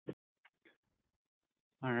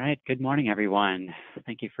All right, good morning, everyone.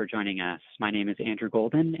 Thank you for joining us. My name is Andrew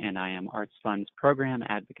Golden, and I am ArtsFund's Program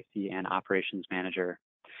Advocacy and Operations Manager.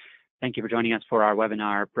 Thank you for joining us for our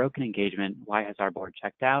webinar, Broken Engagement, Why Has Our Board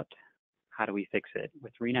Checked Out? How Do We Fix It?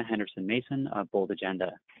 With Rena Henderson Mason of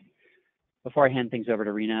BoldAgenda. Before I hand things over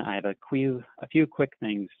to Rena, I have a few quick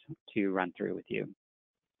things to run through with you.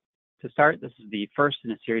 To start, this is the first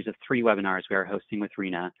in a series of 3 webinars we are hosting with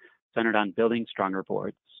Rena, centered on building stronger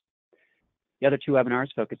boards. The other 2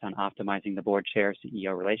 webinars focus on optimizing the board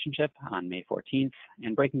chair-CEO relationship on May 14th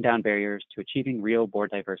and breaking down barriers to achieving real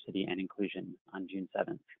board diversity and inclusion on June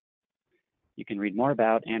 7th. You can read more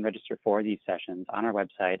about and register for these sessions on our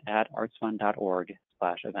website at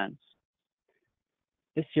artsfund.org/events.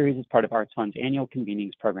 This series is part of ArtsFund's annual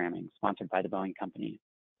convenings programming, sponsored by the Boeing Company.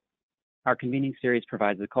 Our convening series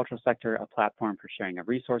provides the cultural sector a platform for sharing of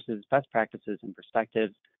resources, best practices, and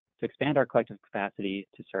perspectives to expand our collective capacity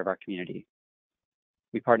to serve our community.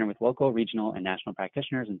 We partner with local, regional, and national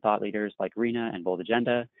practitioners and thought leaders like Rena and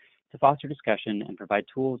BoldAgenda to foster discussion and provide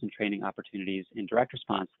tools and training opportunities in direct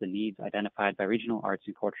response to the needs identified by regional arts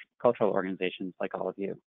and cultural organizations like all of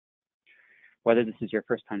you. Whether this is your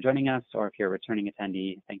first time joining us or if you're a returning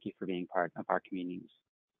attendee, thank you for being part of our convenings.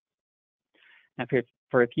 Now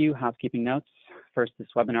for a few housekeeping notes. First, this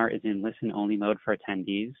webinar is in listen-only mode for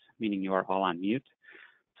attendees, meaning you are all on mute.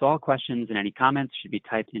 So all questions and any comments should be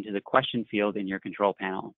typed into the question field in your control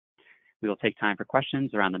panel. We will take time for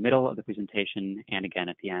questions around the middle of the presentation and again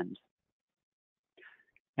at the end.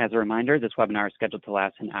 As a reminder, this webinar is scheduled to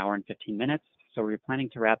last an hour and 15 minutes, so we're planning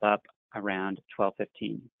to wrap up around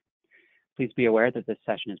 12:15. Please be aware that this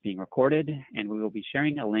session is being recorded, and we will be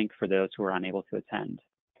sharing a link for those who are unable to attend.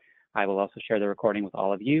 I will also share the recording with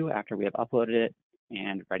all of you after we have uploaded it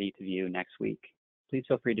and ready to view next week. Please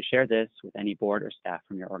feel free to share this with any board or staff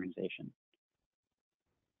from your organization.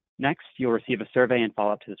 Next, you'll receive a survey and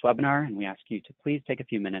follow up to this webinar, and we ask you to please take a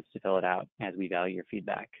few minutes to fill it out as we value your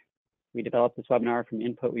feedback. We developed this webinar from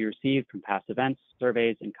input we received from past events,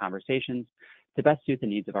 surveys, and conversations to best suit the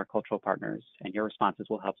needs of our cultural partners, and your responses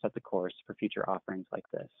will help set the course for future offerings like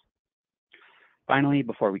this. Finally,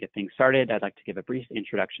 before we get things started, I'd like to give a brief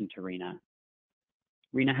introduction to Rena.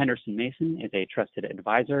 Rena Henderson Mason is a trusted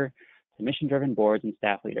advisor to mission-driven boards and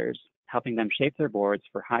staff leaders, helping them shape their boards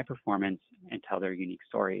for high performance and tell their unique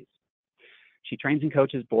stories. She trains and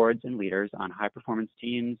coaches boards and leaders on high-performance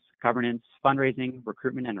teams, governance, fundraising,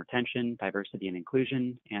 recruitment and retention, diversity and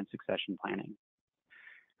inclusion, and succession planning.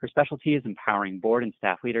 Her specialty is empowering board and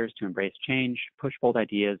staff leaders to embrace change, push bold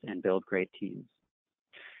ideas, and build great teams.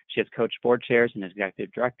 She has coached board chairs and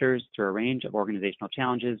executive directors through a range of organizational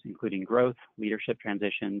challenges, including growth, leadership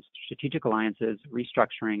transitions, strategic alliances,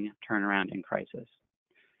 restructuring, turnaround, and crisis.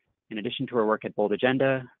 In addition to her work at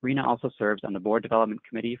BoldAgenda, Rena also serves on the Board Development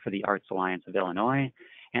Committee for the Arts Alliance of Illinois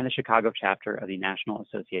and the Chicago chapter of the National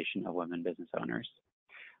Association of Women Business Owners.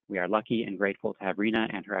 We are lucky and grateful to have Rena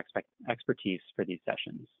and her expertise for these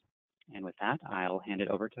sessions. And with that, I'll hand it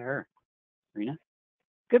over to her. Rena?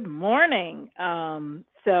 Good morning.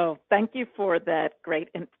 So thank you for that great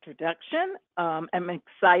introduction. I'm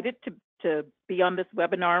excited to be on this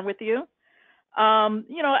webinar with you.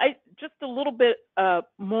 Just a little bit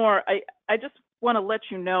more, I just want to let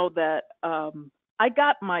you know that I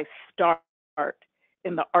got my start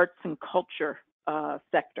in the arts and culture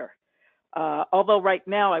sector. Although right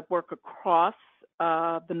now I work across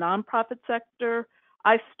the nonprofit sector,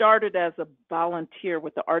 I started as a volunteer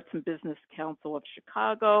with the Arts and Business Council of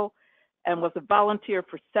Chicago and was a volunteer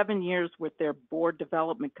for 7 years with their board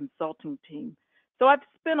development consulting team. So I've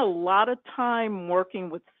spent a lot of time working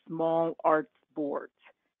with small arts boards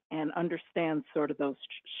and understand sort of those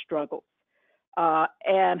struggles,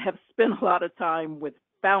 and have spent a lot of time with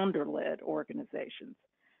founder-led organizations.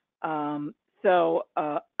 So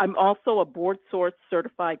I'm also a board source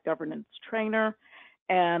certified governance trainer,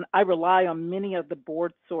 and I rely on many of the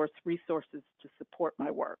board source resources to support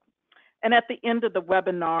my work. And at the end of the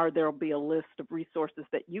webinar, there will be a list of resources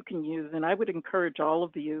that you can use, and I would encourage all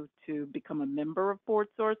of you to become a member of Board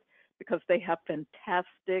Source because they have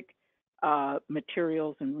fantastic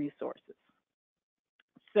materials and resources.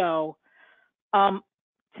 So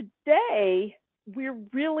today, we're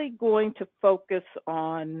really going to focus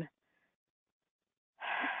on,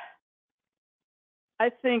 I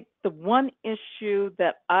think, the one issue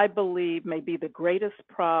that I believe may be the greatest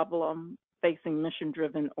problem facing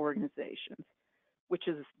mission-driven organizations, which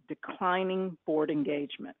is declining board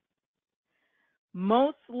engagement.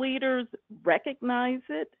 Most leaders recognize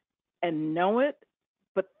it and know it,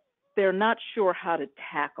 but they're not sure how to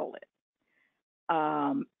tackle it.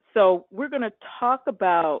 So we're going to talk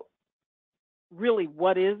about really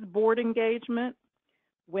what is board engagement,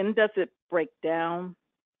 when does it break down,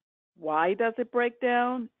 why does it break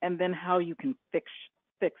down, and then how you can fix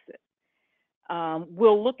it.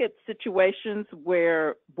 We'll look at situations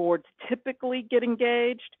where boards typically get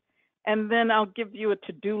engaged, and then I'll give you a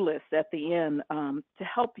to-do list at the end to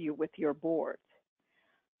help you with your boards.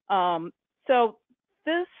 So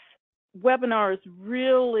this webinar is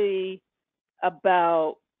really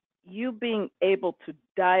about you being able to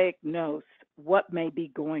diagnose what may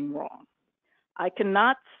be going wrong. I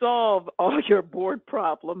cannot solve all your board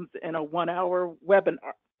problems in a 1-hour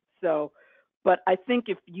webinar. But I think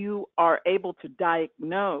if you are able to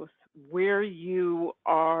diagnose where you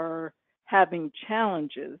are having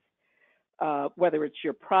challenges, whether it's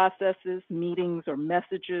your processes, meetings, or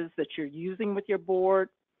messages that you're using with your board,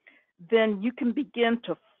 then you can begin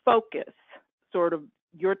to focus sort of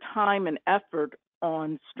your time and effort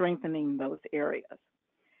on strengthening those areas.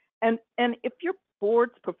 And if your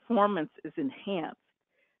board's performance is enhanced,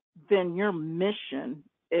 then your mission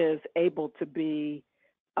is able to be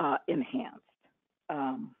enhanced.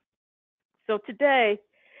 So today,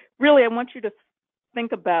 really, I want you to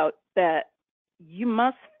think about that you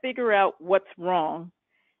must figure out what's wrong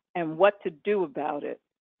and what to do about it,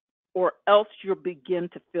 or else you'll begin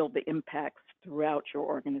to feel the impacts throughout your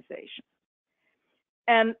organization.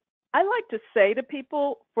 And I like to say to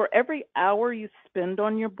people, for every hour you spend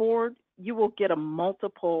on your board, you will get a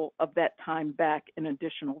multiple of that time back in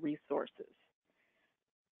additional resources.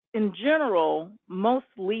 In general, most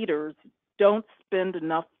leaders don't spend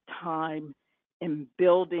enough time in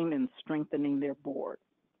building and strengthening their board.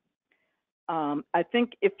 I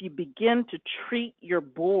think if you begin to treat your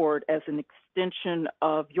board as an extension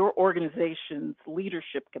of your organization's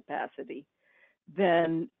leadership capacity,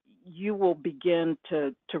 then you will begin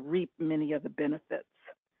to reap many of the benefits.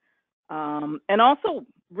 And also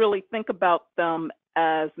really think about them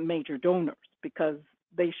as major donors, because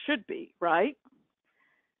they should be, right?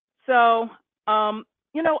 So,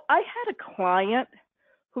 you know, I had a client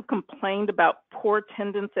who complained about poor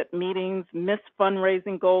attendance at meetings, missed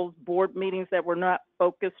fundraising goals, board meetings that were not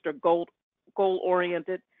focused or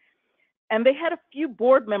goal-oriented, and they had a few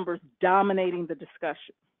board members dominating the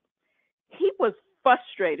discussion. He was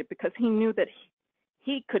frustrated because he knew that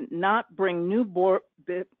he could not bring new board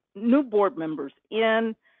members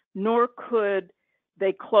in, nor could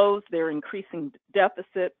they close their increasing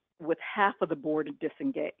deficit with half of the board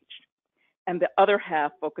disengaged and the other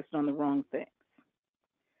half focused on the wrong things.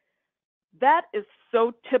 That is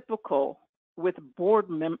so typical with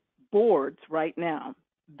boards right now.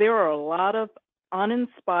 There are a lot of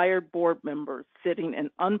uninspired board members sitting in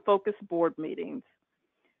unfocused board meetings,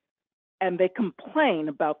 and they complain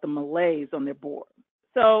about the malaise on their board.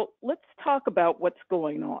 So let's talk about what's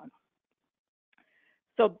going on.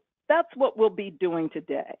 So that's what we'll be doing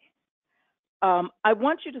today. I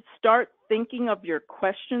want you to start thinking of your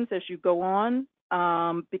questions as you go on,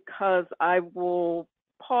 because I will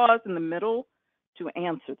pause in the middle to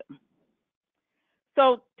answer them.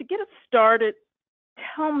 So to get us started,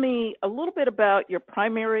 tell me a little bit about your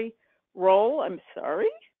primary role.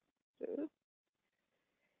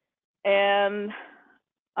 And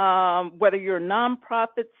whether you're a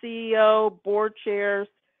nonprofit CEO, board chair,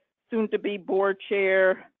 soon to be board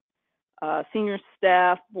chair, senior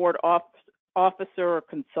staff, board officer, or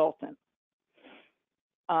consultant.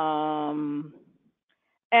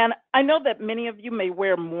 And I know that many of you may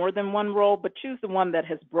wear more than one role, but choose the one that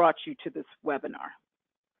has brought you to this webinar.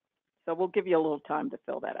 So we'll give you a little time to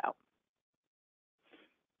fill that out.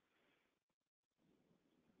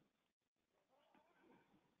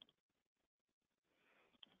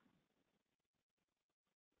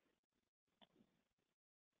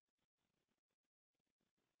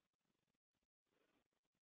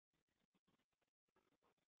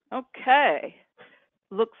 Okay,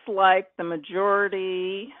 looks like the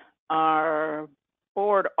majority are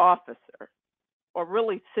board officer, or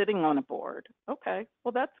really sitting on a board. Okay,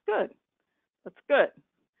 well, that's good. That's good.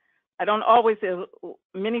 I don't always,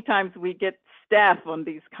 many times we get staff on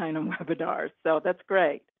these kind of webinars, so that's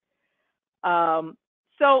great.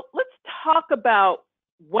 So let's talk about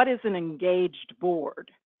what is an engaged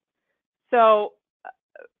board. So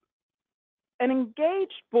an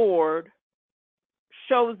engaged board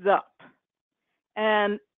shows up,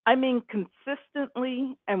 and I mean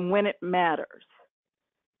consistently and when it matters.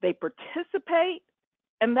 They participate,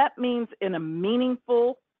 and that means in a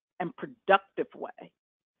meaningful and productive way.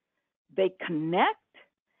 They connect,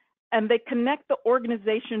 and they connect the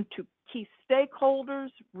organization to key stakeholders,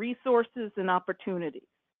 resources, and opportunities.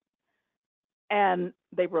 And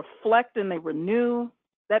they reflect and they renew.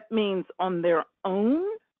 That means on their own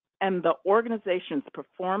and the organization's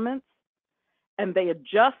performance. and they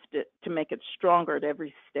adjust it to make it stronger at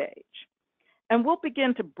every stage. And we'll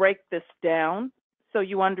begin to break this down so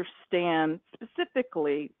you understand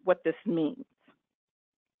specifically what this means.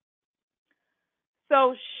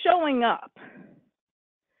 So showing up.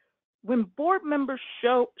 When board members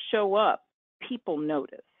show up, people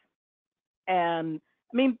notice. And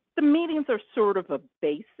I mean, the meetings are sort of a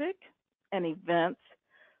basic and events,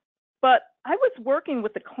 but I was working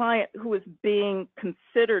with a client who was being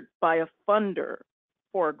considered by a funder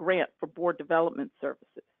for a grant for board development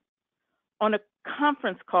services. On a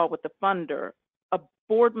conference call with the funder, a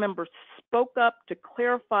board member spoke up to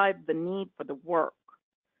clarify the need for the work.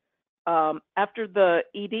 After the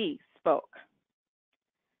ED spoke,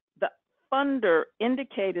 the funder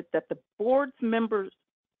indicated that the board's members'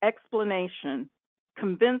 explanation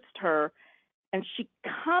convinced her, and she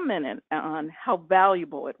commented on how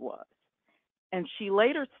valuable it was. And she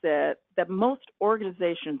later said that most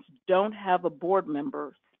organizations don't have a board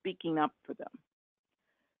member speaking up for them.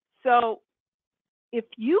 So if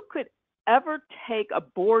you could ever take a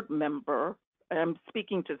board member, and I'm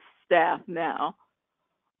speaking to staff now,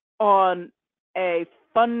 on a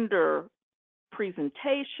funder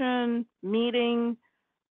presentation, meeting,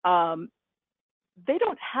 they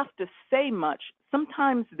don't have to say much.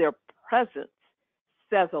 Sometimes their presence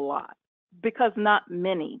says a lot because not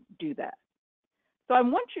many do that. So I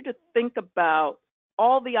want you to think about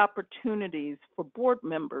all the opportunities for board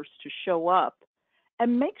members to show up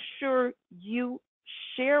and make sure you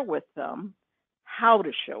share with them how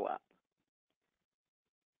to show up.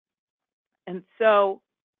 And so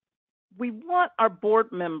we want our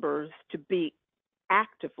board members to be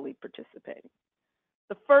actively participating.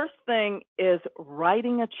 The first thing is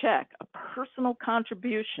writing a check, a personal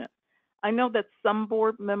contribution. I know that some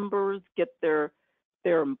board members get their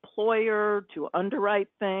employer to underwrite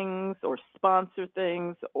things or sponsor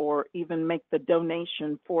things or even make the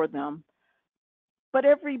donation for them. But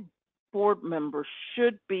every board member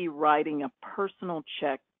should be writing a personal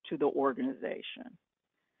check to the organization.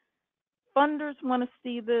 Funders want to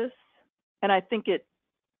see this, and I think it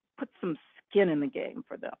puts some skin in the game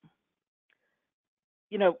for them.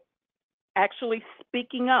 You know, actually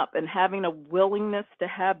speaking up and having a willingness to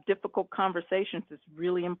have difficult conversations is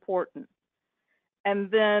really important.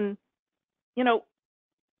 And then, you know,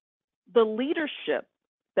 the leadership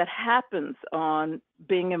that happens on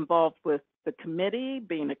being involved with the committee,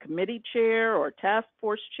 being a committee chair or a task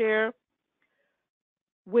force chair,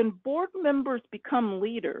 when board members become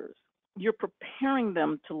leaders, you're preparing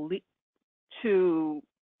them to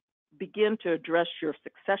begin to address your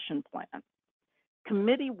succession plan.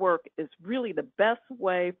 Committee work is really the best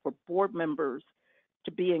way for board members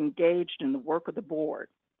to be engaged in the work of the board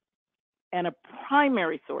and a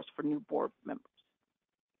primary source for new board members.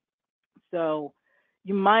 So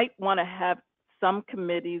you might want to have some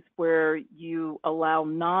committees where you allow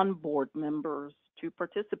non-board members to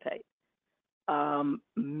participate.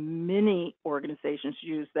 Many organizations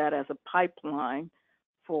use that as a pipeline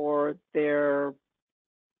for their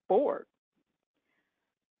board.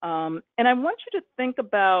 And I want you to think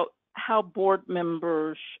about how board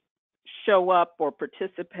members show up or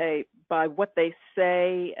participate by what they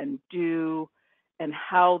say and do and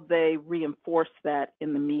how they reinforce that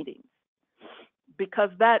in the meetings, because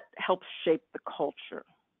that helps shape the culture.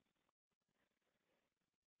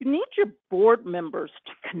 You need your board members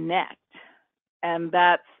to connect, and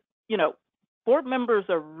that's, you know, board members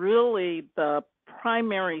are really the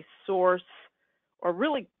primary source or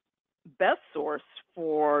really best source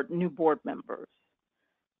for new board members.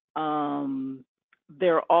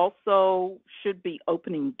 There also should be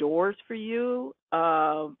opening doors for you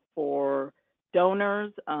for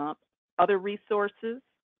donors, other resources.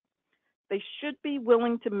 They should be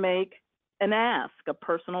willing to make an ask, a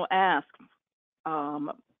personal ask.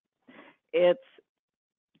 It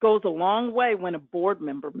goes a long way when a board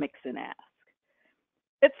member makes an ask.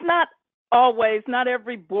 It's not always, not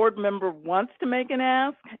every board member wants to make an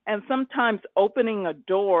ask, and sometimes opening a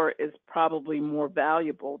door is probably more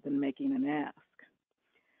valuable than making an ask.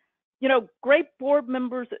 You know, great board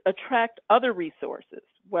members attract other resources,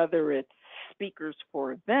 whether it's speakers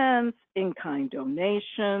for events, in-kind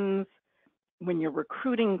donations, when you're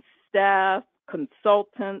recruiting staff,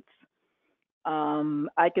 consultants.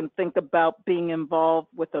 I can think about being involved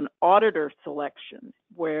with an auditor selection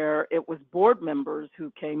where it was board members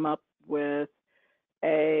who came up with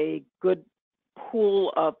a good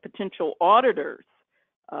pool of potential auditors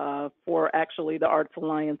for actually the Arts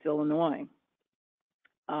Alliance Illinois.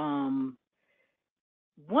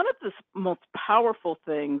 One of the most powerful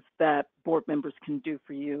things that board members can do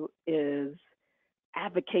for you is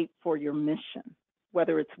advocate for your mission.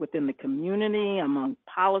 whether it's within the community, among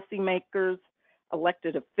policymakers,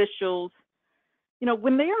 elected officials.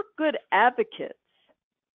 When they are good advocates,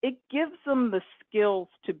 it gives them the skills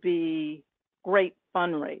to be great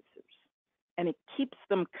fundraisers, and it keeps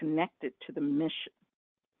them connected to the mission.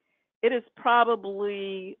 It is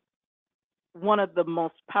probably one of the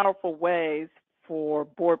most powerful ways for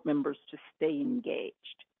board members to stay engaged.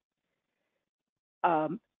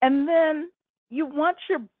 And then you want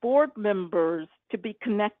your board members to be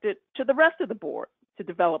connected to the rest of the board, to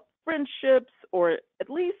develop friendships or at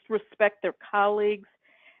least respect their colleagues,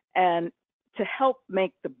 and to help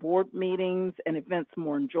make the board meetings and events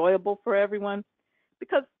more enjoyable for everyone.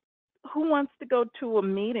 Because who wants to go to a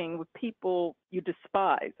meeting with people you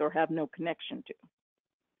despise or have no connection to?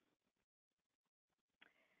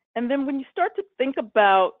 And then when you start to think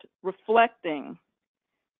about reflecting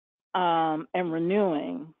and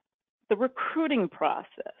renewing, the recruiting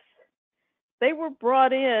process, they were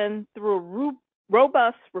brought in through a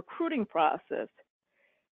robust recruiting process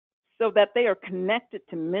so that they are connected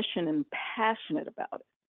to mission and passionate about it.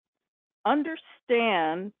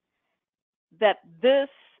 Understand that this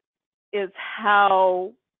is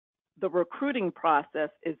how the recruiting process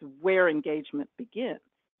is where engagement begins,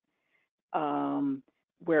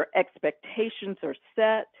 where expectations are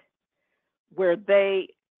set, where they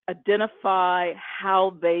identify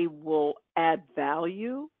how they will add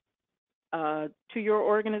value to your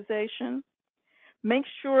organization. Make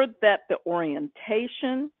sure that the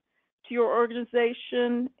orientation to your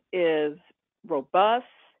organization is robust.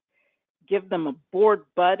 Give them a board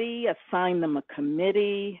buddy, assign them a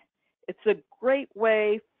committee. It's a great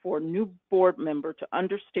way for a new board member to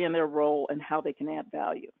understand their role and how they can add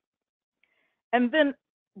value. And then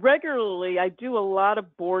regularly, I do a lot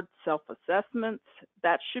of board self-assessments.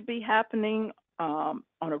 That should be happening on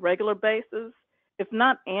a regular basis, if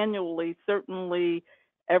not annually, certainly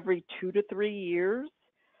every 2 to 3 years.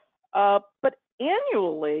 But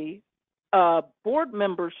annually, board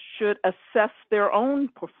members should assess their own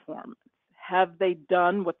performance. Have they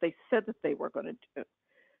done what they said that they were going to do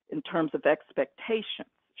in terms of expectations,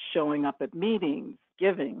 showing up at meetings,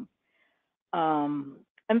 giving?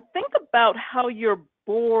 And think about how your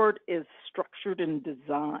board is structured and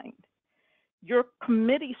designed. Your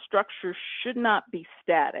committee structure should not be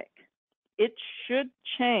static. It should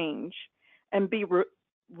change and be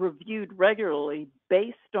reviewed regularly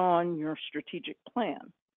based on your strategic plan,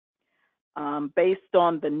 based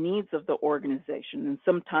on the needs of the organization. And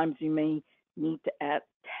sometimes you may need to add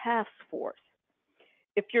task force.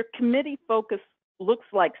 If your committee focus looks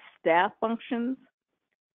like staff functions,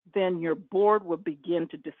 then your board will begin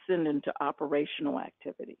to descend into operational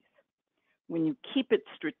activities. When you keep it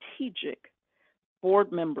strategic,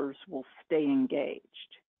 board members will stay engaged.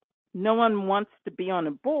 No one wants to be on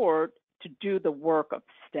a board to do the work of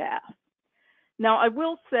staff. Now, I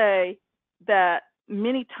will say that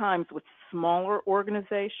many times with smaller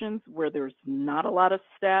organizations where there's not a lot of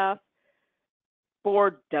staff,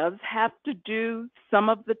 board does have to do some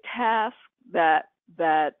of the tasks that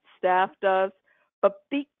staff does, but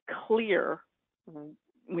be clear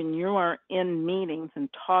when you are in meetings and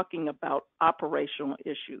talking about operational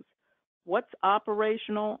issues. What's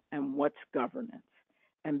operational and what's governance?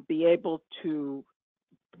 And be able to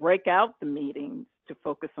break out the meetings to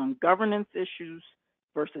focus on governance issues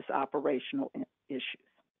versus operational issues.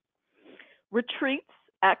 Retreats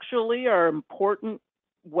actually are an important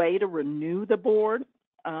way to renew the board.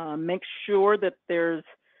 Make sure that there's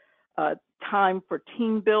time for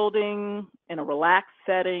team building in a relaxed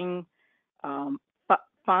setting.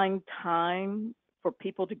 Find time for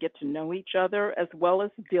people to get to know each other, as well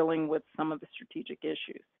as dealing with some of the strategic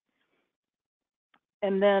issues.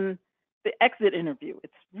 And then the exit interview.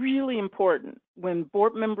 It's really important. When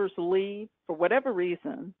board members leave, for whatever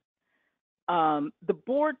reason, the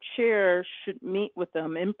board chair should meet with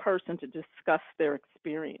them in person to discuss their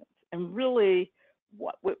experience and really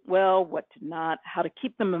what went well, what did not, how to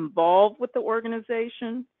keep them involved with the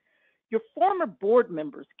organization. Your former board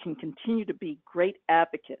members can continue to be great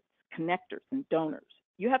advocates, connectors, and donors.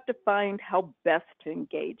 You have to find how best to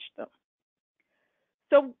engage them.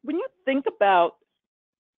 So when you think about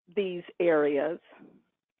these areas,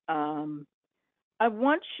 I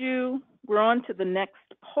want you, we're on to the next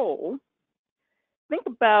poll. Think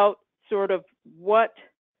about sort of what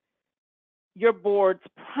your board's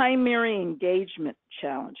primary engagement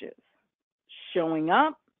challenge is. Showing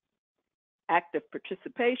up, active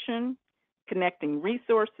participation, connecting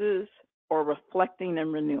resources, or reflecting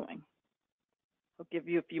and renewing. I'll give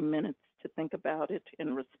you a few minutes to think about it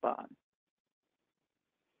and respond.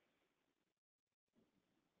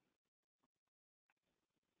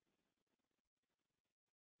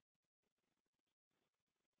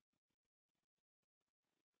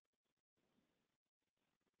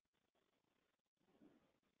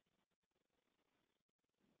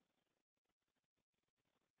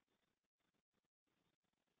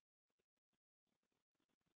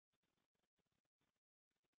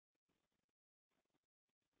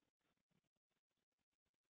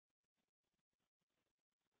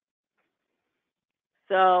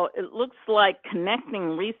 So it looks like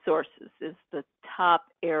connecting resources is the top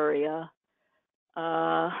area,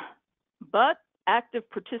 but active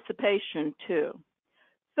participation too.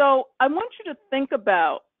 So I want you to think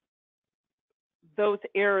about those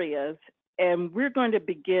areas, and we're going to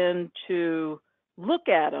begin to look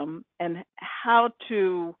at them and how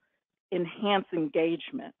to enhance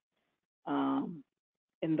engagement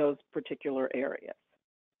in those particular areas.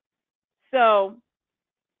 So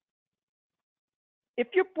if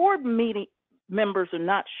your board meeting members are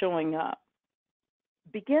not showing up,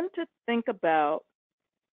 begin to think about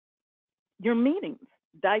your meetings,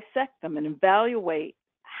 dissect them, and evaluate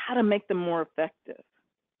how to make them more effective.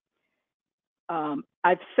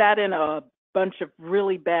 I've sat in a bunch of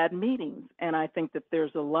really bad meetings, and I think that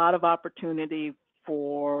there's a lot of opportunity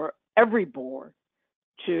for every board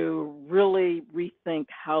to really rethink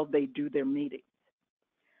how they do their meetings.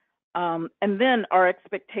 And then our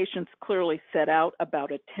expectations clearly set out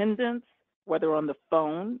about attendance, whether on the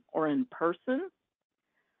phone or in person.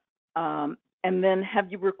 And then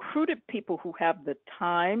have you recruited people who have the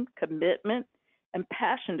time, commitment, and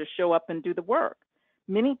passion to show up and do the work?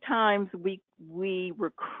 Many times we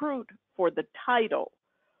recruit for the title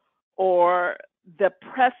or the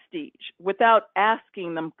prestige without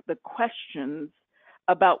asking them the questions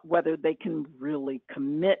about whether they can really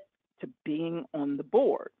commit to being on the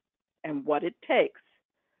board and what it takes.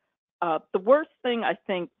 The worst thing I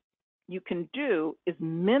think you can do is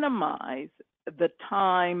minimize the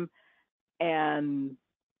time and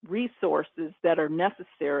resources that are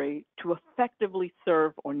necessary to effectively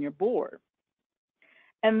serve on your board.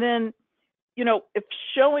 And then, you know, if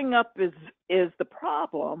showing up is the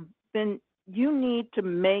problem, then you need to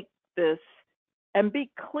make this and be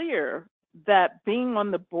clear that being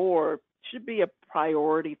on the board should be a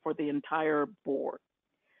priority for the entire board.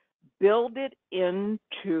 Build it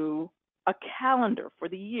into a calendar for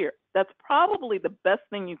the year. That's probably the best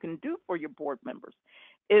thing you can do for your board members,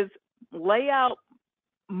 is lay out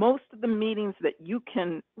most of the meetings that you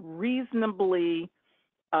can reasonably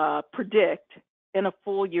predict in a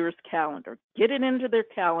full year's calendar. Get it into their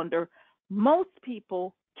calendar. Most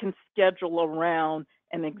people can schedule around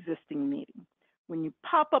an existing meeting. When you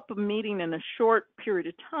pop up a meeting in a short period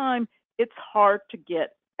of time, it's hard to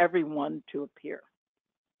get everyone to appear.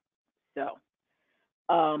 So,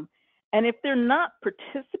 and if they're not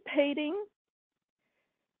participating,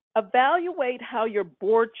 evaluate how your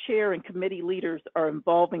board chair and committee leaders are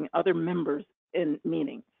involving other members in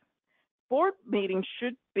meetings. Board meetings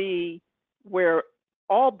should be where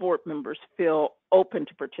all board members feel open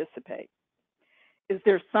to participate. Is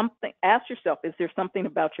there something, ask yourself, is there something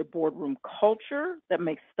about your boardroom culture that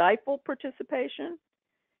may stifle participation?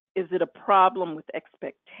 Is it a problem with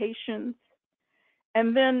expectations?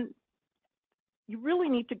 And then you really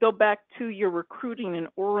need to go back to your recruiting and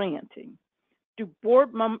orienting. Do board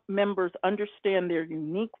members understand their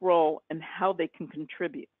unique role and how they can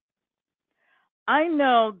contribute? I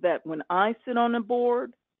know that when I sit on a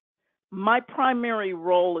board, my primary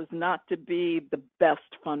role is not to be the best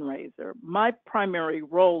fundraiser. My primary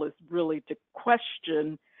role is really to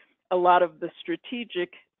question a lot of the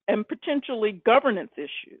strategic and potentially governance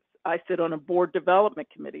issues. I sit on a board development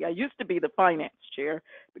committee. I used to be the finance chair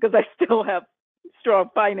because I still have strong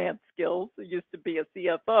finance skills. I used to be a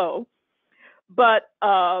CFO. But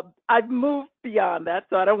I've moved beyond that,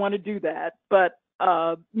 so I don't want to do that. But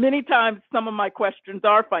many times some of my questions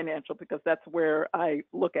are financial because that's where I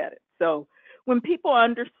look at it. So when people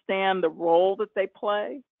understand the role that they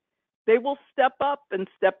play, they will step up and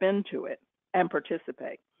step into it and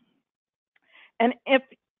participate. And if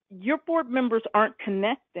your board members aren't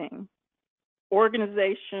connecting the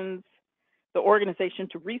organization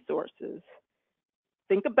to resources,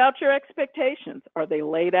 think about your expectations. Are they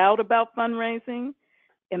laid out about fundraising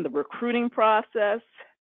in the recruiting process,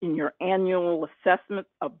 in your annual assessment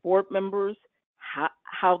of board members,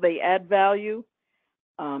 how they add value?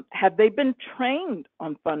 Have they been trained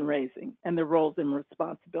on fundraising and their roles and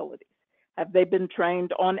responsibilities? Have they been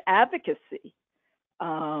trained on advocacy?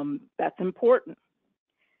 That's important.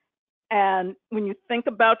 And when you think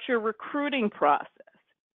about your recruiting process,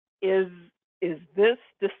 is this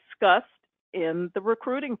discussed in the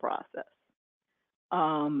recruiting process?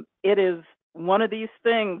 It is one of these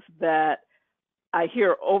things that I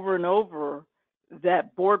hear over and over,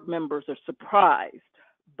 that board members are surprised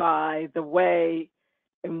by the way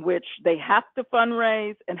in which they have to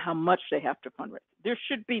fundraise and how much they have to fundraise. There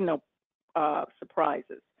should be no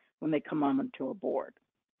surprises when they come onto a board.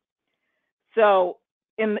 So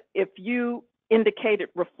if you indicated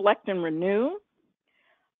reflect and renew,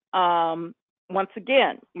 once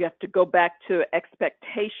again, you have to go back to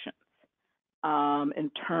expectations.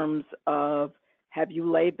 in terms of, have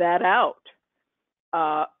you laid that out?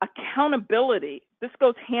 Accountability. This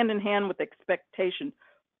goes hand in hand with expectation.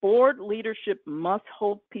 Board leadership must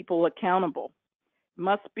hold people accountable,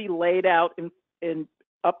 must be laid out in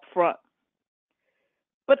up front.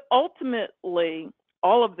 But ultimately,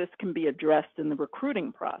 all of this can be addressed in the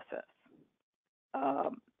recruiting process.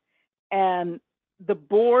 And the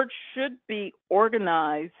board should be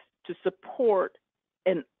organized to support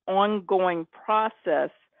an ongoing process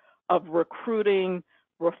of recruiting,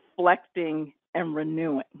 reflecting, and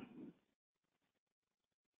renewing.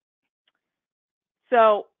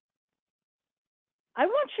 So I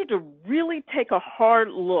want you to really take a hard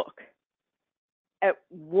look at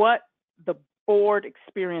what the board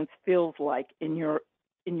experience feels like in your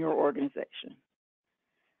organization.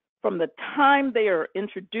 From the time they are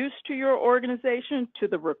introduced to your organization to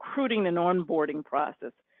the recruiting and onboarding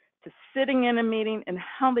process, to sitting in a meeting and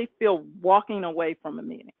how they feel walking away from a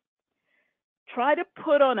meeting. Try to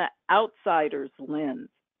put on an outsider's lens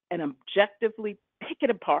and objectively pick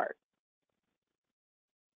it apart.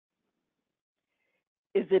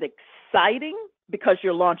 Is it exciting because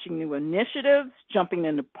you're launching new initiatives, jumping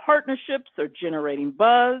into partnerships, or generating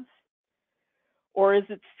buzz? Or is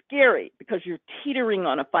it scary because you're teetering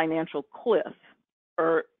on a financial cliff,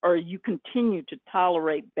 or you continue to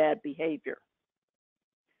tolerate bad behavior?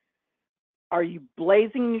 Are you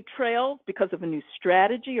blazing new trails because of a new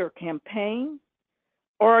strategy or campaign?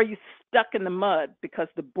 Or are you stuck in the mud because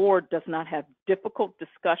the board does not have difficult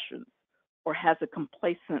discussions or has a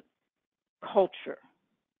complacent culture?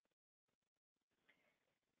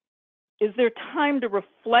 Is there time to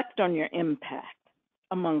reflect on your impact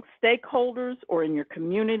among stakeholders or in your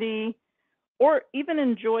community, or even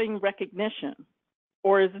enjoying recognition?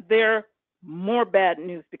 Or is there more bad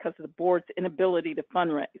news because of the board's inability to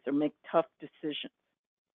fundraise or make tough decisions?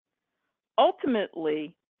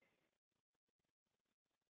 Ultimately,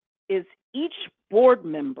 is each board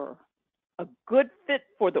member a good fit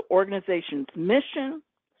for the organization's mission,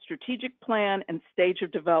 strategic plan, and stage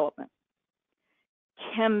of development?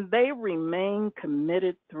 Can they remain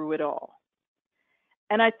committed through it all?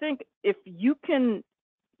 And I think if you can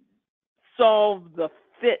solve the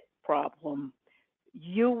fit problem,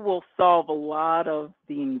 you will solve a lot of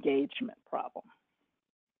the engagement problem.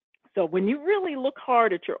 So when you really look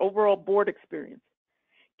hard at your overall board experience,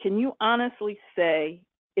 can you honestly say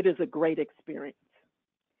it is a great experience?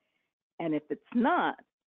 And if it's not,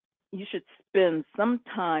 you should spend some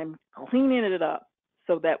time cleaning it up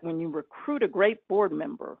so that when you recruit a great board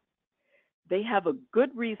member, they have a good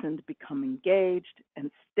reason to become engaged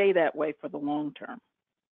and stay that way for the long term.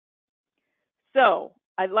 So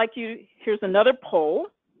I'd like you, here's another poll.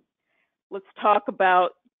 Let's talk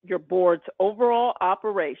about your board's overall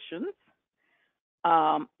operations,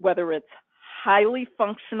 whether it's highly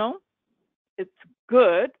functional, it's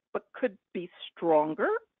good, but could be stronger.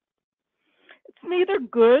 It's neither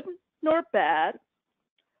good nor bad,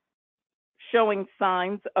 showing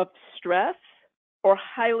signs of stress, or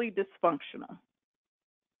highly dysfunctional.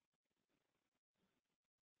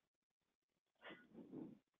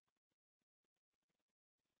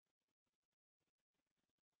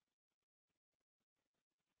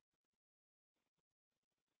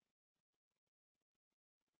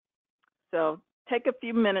 So take a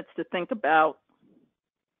few minutes to think about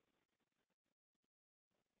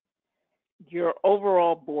your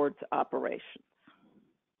overall board's operations.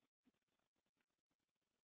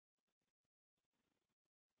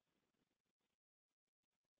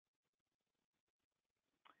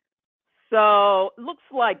 So it looks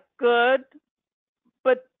like good,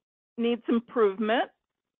 but needs improvement.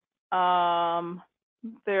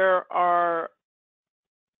 There are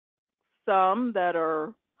some that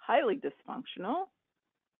are highly dysfunctional,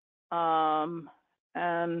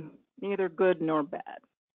 and neither good nor bad,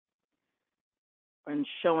 and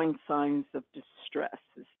showing signs of distress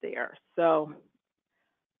is there. So,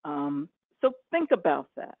 so think about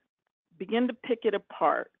that. Begin to pick it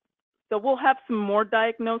apart. So we'll have some more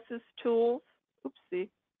diagnosis tools. Oopsie,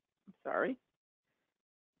 I'm sorry.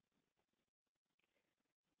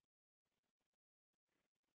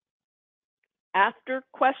 After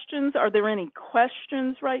questions, are there any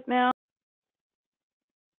questions right now?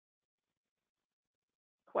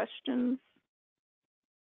 Questions?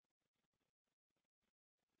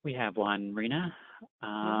 We have one, Rena.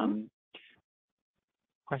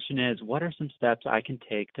 Question is, what are some steps I can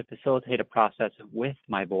take to facilitate a process with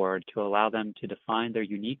my board to allow them to define their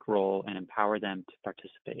unique role and empower them to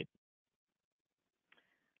participate?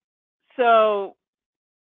 So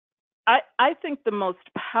I think the most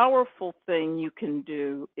powerful thing you can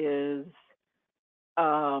do is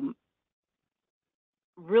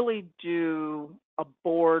really do a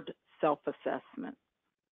board self-assessment.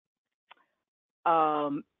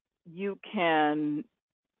 You can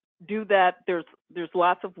do that. There's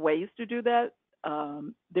lots of ways to do that.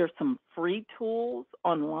 There's some free tools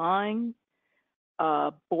online.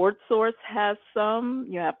 BoardSource has some.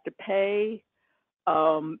 You have to pay.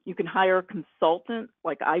 You can hire a consultant.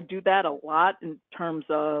 Like I do that a lot in terms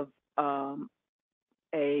of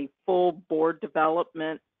a full board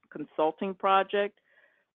development consulting project.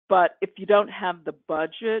 But if you don't have the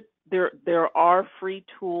budget, there are free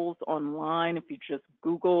tools online. If you just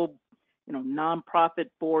Google, nonprofit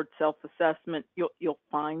board self-assessment, you'll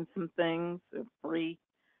find some things free.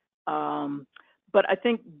 But I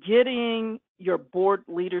think getting your board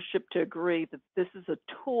leadership to agree that this is a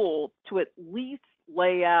tool to at least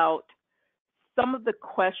lay out some of the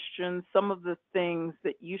questions, some of the things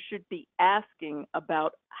that you should be asking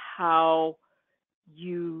about how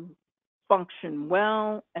you function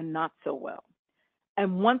well and not so well.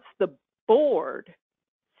 And once the board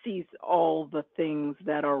sees all the things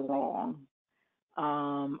that are wrong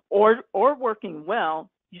or working well,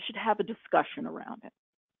 you should have a discussion around it.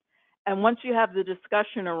 And once you have the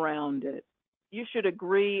discussion around it, you should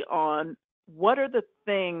agree on what are the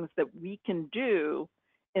things that we can do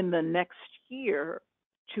in the next year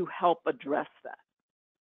to help address that.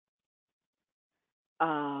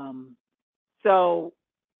 So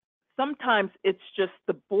sometimes it's just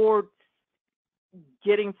the board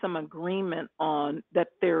getting some agreement on that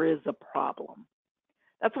there is a problem.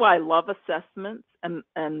 That's why I love assessments, and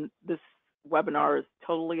this webinar is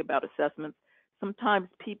totally about assessments. Sometimes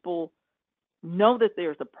people know that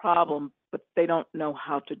there's a problem, but they don't know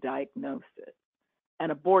how to diagnose it.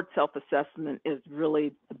 And a board self-assessment is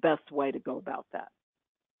really the best way to go about that.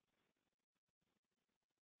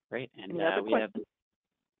 Great. And we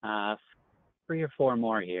have 3 or 4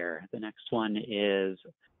 more here. The next one is,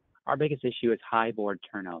 our biggest issue is high board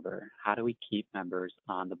turnover. How do we keep members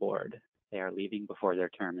on the board? They are leaving before their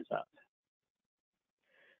term is up.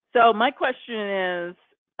 So my question is,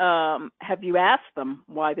 have you asked them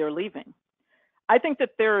why they're leaving? I think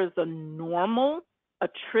that there is a normal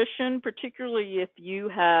attrition, particularly if you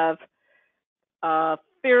have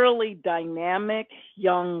fairly dynamic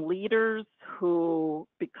young leaders who,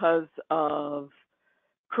 because of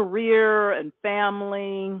career and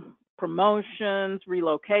family, promotions,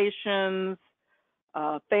 relocations,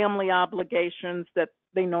 family obligations, that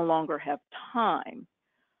they no longer have time.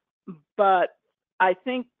 But I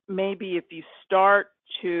think maybe if you start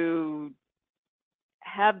to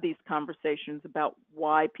have these conversations about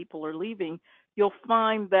why people are leaving, you'll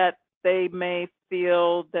find that they may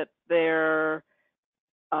feel that their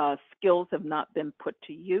skills have not been put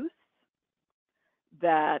to use,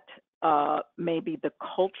 that maybe the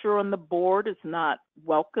culture on the board is not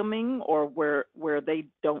welcoming, or where they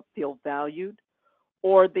don't feel valued,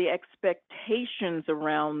 or the expectations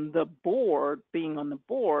around the board, being on the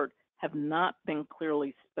board, have not been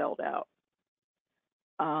clearly spelled out.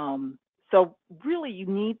 So really you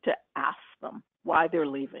need to ask them why they're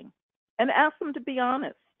leaving, and ask them to be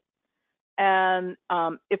honest. And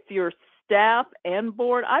if you're staff and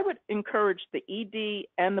board, I would encourage the ED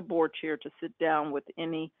and the board chair to sit down with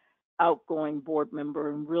any outgoing board member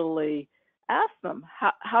and really ask them,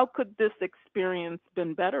 how could this experience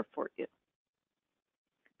been better for you?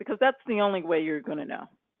 Because that's the only way you're going to know.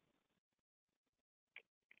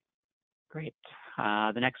 Great.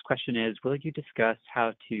 The next question is, will you discuss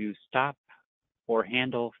how to stop or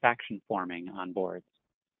handle faction forming on boards?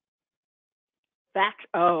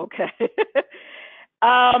 Oh, okay.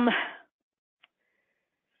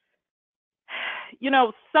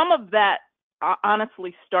 Some of that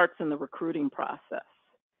honestly starts in the recruiting process.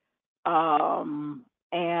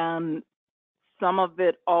 And some of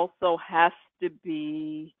it also has to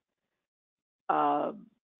be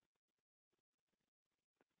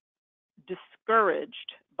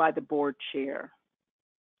discouraged by the board chair.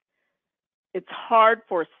 It's hard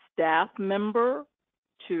for a staff member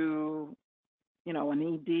to, an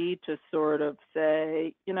ED to sort of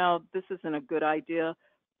say, this isn't a good idea.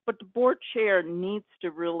 But the board chair needs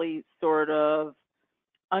to really sort of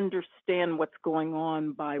understand what's going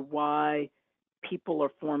on by why people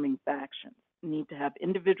are forming factions. Need to have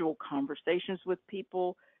individual conversations with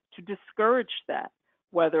people to discourage that,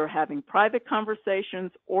 whether having private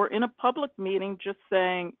conversations or in a public meeting, just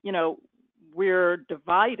saying, we're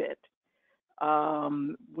divided.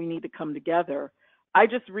 We need to come together. I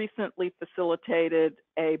just recently facilitated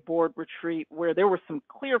a board retreat where there were some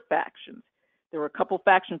clear factions. There were a couple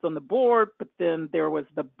factions on the board, but then there was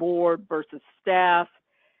the board versus staff.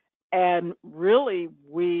 And really,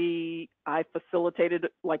 I facilitated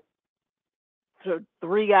like to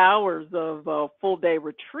 3 hours of a full day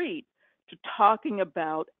retreat to talking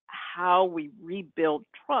about how we rebuild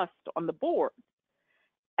trust on the board.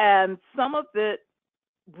 And some of it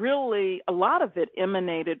really, a lot of it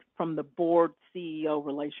emanated from the board CEO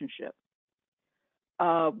relationship.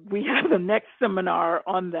 We have the next seminar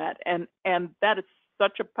on that, and that is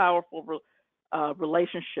such a powerful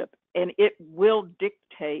relationship, and it will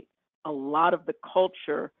dictate a lot of the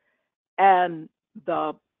culture and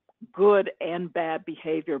the good and bad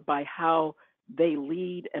behavior by how they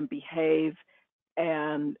lead and behave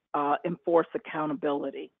and enforce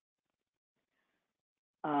accountability.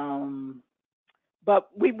 But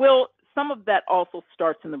some of that also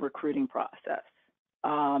starts in the recruiting process,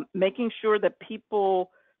 making sure that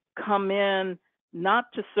people come in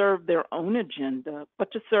not to serve their own agenda,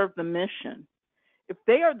 but to serve the mission. If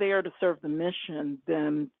they are there to serve the mission,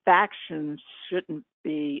 then factions shouldn't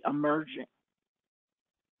be emerging.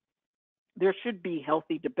 There should be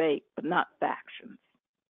healthy debate, but not factions.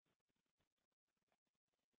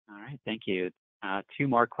 All right, thank you. 2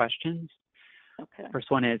 more questions. Okay. First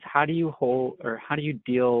one is, how do you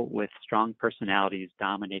deal with strong personalities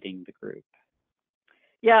dominating the group?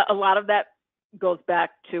 Yeah, a lot of that goes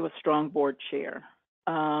back to a strong board chair.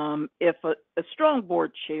 If a strong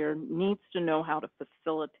board chair needs to know how to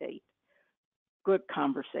facilitate good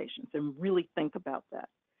conversations and really think about that,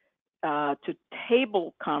 to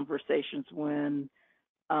table conversations when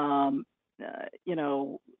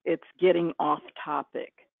it's getting off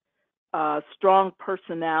topic. Strong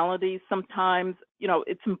personalities, sometimes,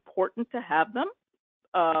 it's important to have them,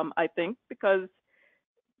 I think, because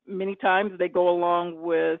many times they go along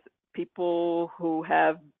with people who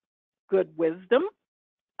have good wisdom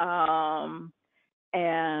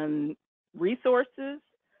and resources,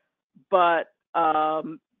 but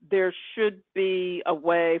there should be a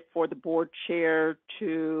way for the board chair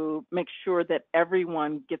to make sure that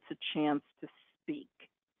everyone gets a chance to speak.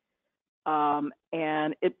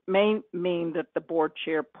 And it may mean that the board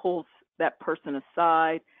chair pulls that person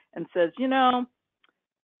aside and says,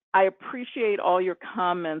 I appreciate all your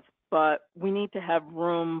comments, but we need to have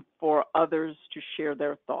room for others to share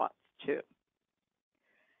their thoughts too.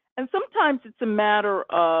 And sometimes it's a matter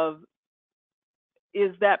of,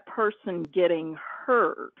 is that person getting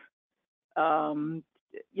heard, in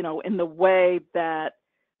the way that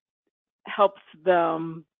helps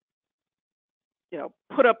them,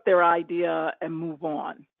 put up their idea and move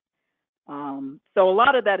on. So a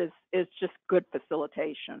lot of that is just good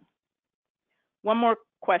facilitation. One more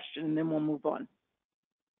question, and then we'll move on.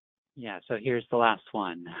 Yeah, so here's the last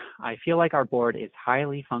one. I feel like our board is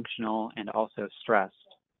highly functional and also stressed.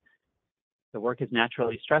 The work is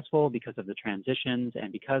naturally stressful because of the transitions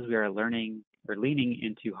and because we are leaning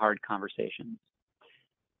into hard conversations.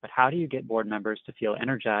 But how do you get board members to feel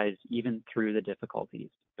energized even through the difficulties?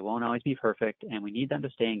 It won't always be perfect, and we need them to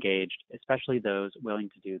stay engaged, especially those willing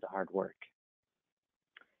to do the hard work.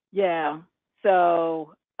 Yeah,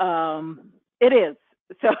 so it is.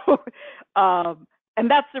 So, and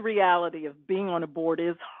that's the reality of being on a board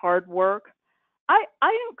is hard work.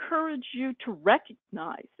 I encourage you to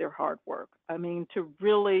recognize their hard work. I mean, to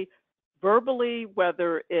really verbally,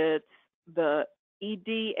 whether it's the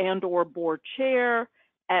ED and or board chair,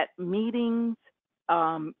 at meetings,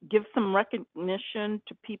 give some recognition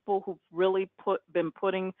to people who've really been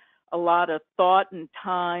putting a lot of thought and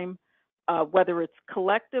time, whether it's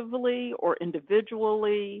collectively or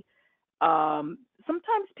individually.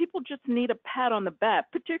 Sometimes people just need a pat on the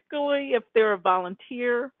back, particularly if they're a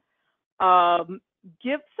volunteer.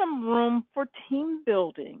 Give some room for team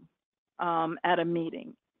building at a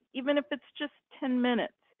meeting, even if it's just 10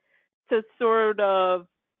 minutes, to sort of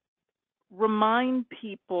remind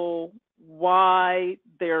people why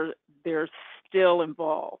they're still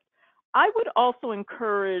involved. I would also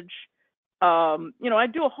encourage, I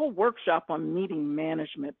do a whole workshop on meeting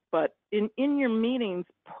management, but in your meetings,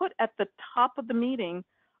 put at the top of the meeting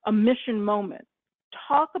a mission moment.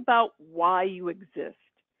 Talk about why you exist,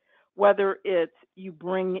 whether it's you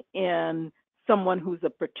bring in someone who's a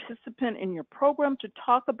participant in your program to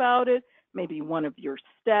talk about it, maybe one of your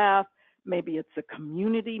staff, maybe it's a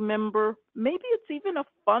community member, maybe it's even a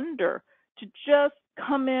funder, to just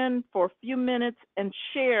come in for a few minutes and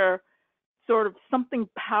share sort of something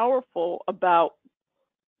powerful about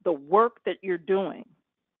the work that you're doing,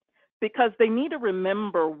 because they need to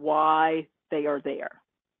remember why they are there.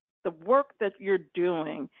 The work that you're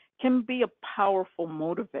doing can be a powerful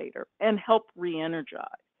motivator and help re-energize.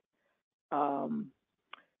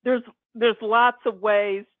 There's lots of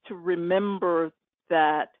ways to remember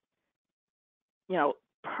that,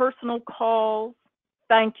 personal calls,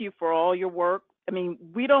 thank you for all your work. I mean,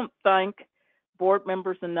 we don't thank board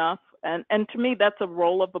members enough, and to me, that's a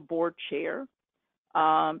role of a board chair.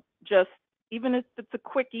 Just even if it's a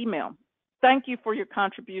quick email, thank you for your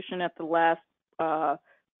contribution at the last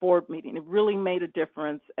board meeting. It really made a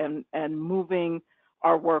difference and moving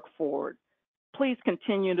our work forward. Please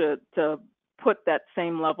continue to put that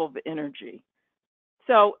same level of energy.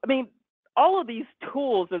 So, I mean, all of these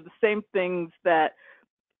tools are the same things that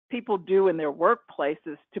people do in their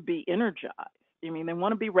workplaces to be energized. I mean, they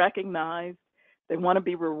want to be recognized, they want to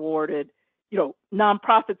be rewarded. You know,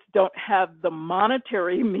 nonprofits don't have the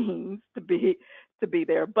monetary means to be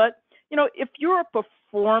there, but you know, if you're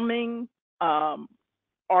performing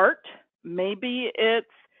art, maybe it's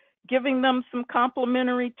giving them some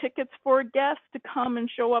complimentary tickets for a guest to come and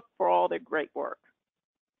show up for all their great work.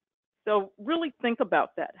 So really think about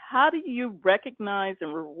that. How do you recognize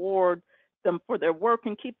and reward them for their work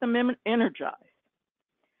and keep them energized?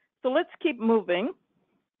 So let's keep moving.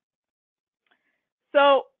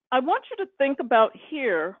 So I want you to think about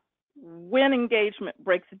here when engagement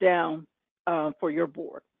breaks down for your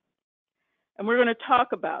board. And we're going to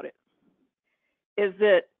talk about it. Is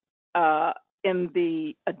it in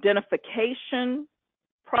the identification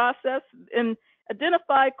process? And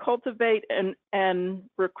identify, cultivate, and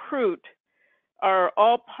recruit are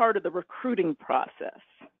all part of the recruiting process.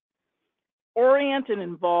 Orient and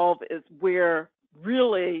involve is where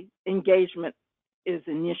really engagement is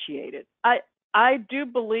initiated. I do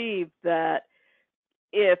believe that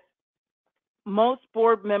if most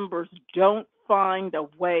board members don't find a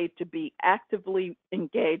way to be actively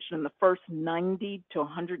engaged in the first 90 to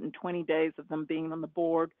 120 days of them being on the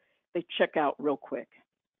board, they check out real quick.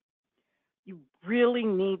 You really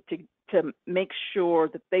need to make sure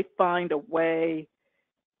that they find a way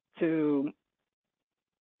to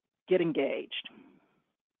get engaged.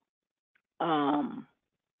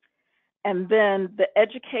 And then the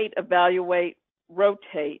educate, evaluate,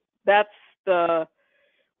 rotate, that's the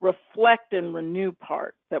reflect and renew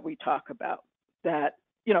part that we talk about. That,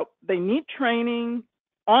 you know, they need training,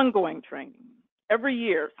 ongoing training. Every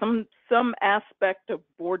year, some aspect of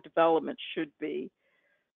board development should be.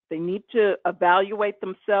 They need to evaluate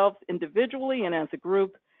themselves individually and as a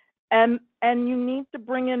group, and you need to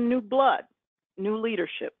bring in new blood, new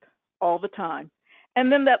leadership all the time.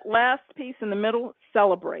 And then that last piece in the middle,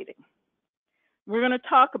 celebrating. We're going to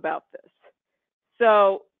talk about this.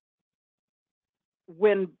 So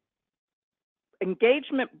when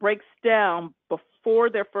engagement breaks down before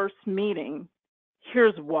their first meeting,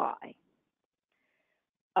 here's why.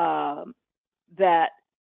 That,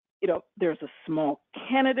 you know, there's a small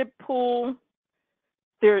candidate pool.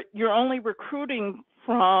 You're only recruiting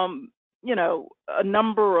from, you know, a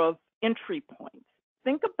number of entry points.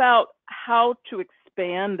 Think about how to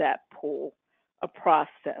expand that pool of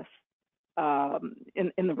process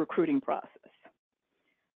in the recruiting process.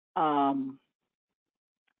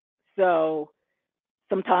 So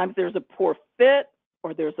sometimes there's a poor fit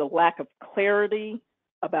or there's a lack of clarity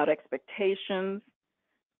about expectations.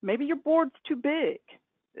 Maybe your board's too big.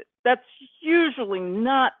 That's usually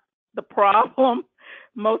not the problem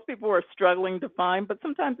most people are struggling to find, but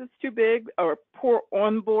sometimes it's too big or poor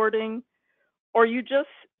onboarding, or you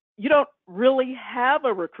don't really have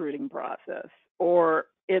a recruiting process, or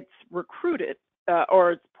it's recruited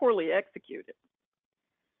or it's poorly executed.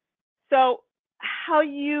 So how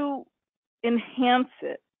you enhance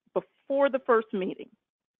it before the first meeting.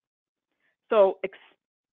 So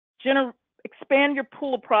expand your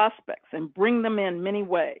pool of prospects and bring them in many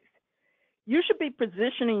ways. You should be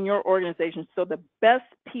positioning your organization so the best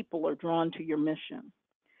people are drawn to your mission.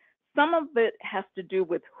 Some of it has to do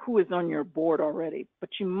with who is on your board already, but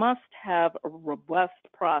you must have a robust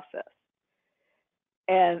process.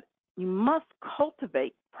 And you must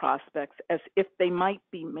cultivate prospects as if they might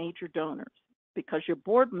be major donors, because your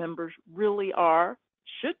board members really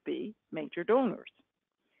should be major donors.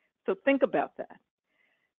 So think about that.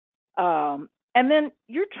 And then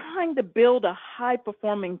you're trying to build a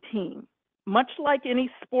high-performing team, much like any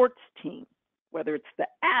sports team, whether it's the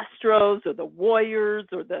Astros or the Warriors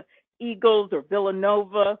or the Eagles or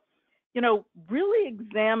Villanova. You know, really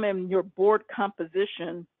examine your board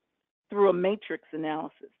composition through a matrix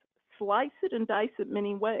analysis. Slice it and dice it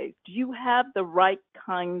many ways. Do you have the right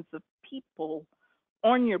kinds of people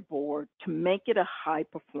on your board to make it a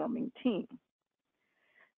high-performing team?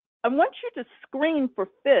 I want you to screen for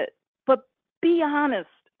fit, but be honest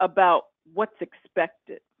about what's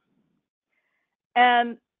expected.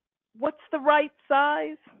 And what's the right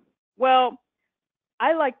size? Well,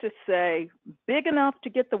 I like to say big enough to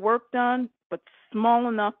get the work done, but small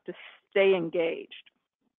enough to stay engaged.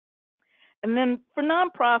 And then for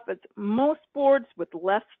nonprofits, most boards with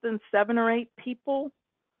less than 7 or 8 people,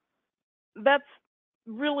 that's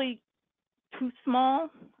really too small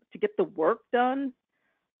to get the work done.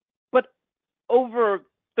 But over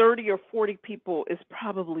 30 or 40 people is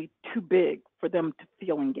probably too big for them to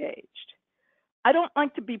feel engaged. I don't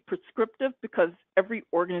like to be prescriptive because every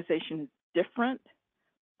organization is different.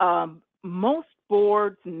 Most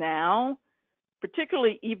boards now,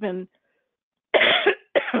 particularly even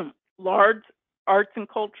large arts and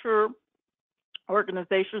culture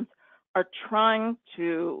organizations, are trying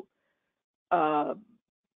to, at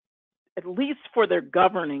least for their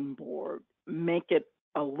governing board, make it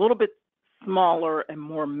a little bit smaller and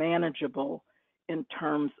more manageable in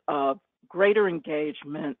terms of greater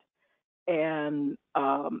engagement and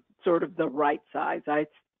sort of the right size.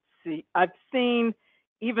 I've seen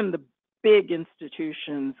even the big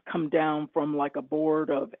institutions come down from like a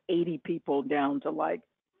board of 80 people down to like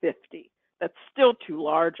 50. That's still too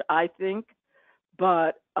large, I think,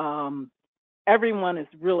 but everyone is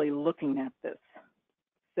really looking at this.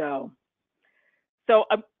 So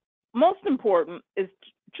most important is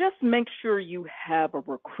just make sure you have a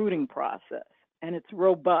recruiting process and it's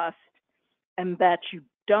robust and that you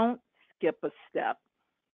don't skip a step.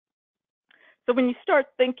 So when you start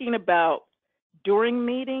thinking about during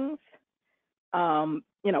meetings,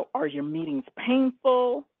 are your meetings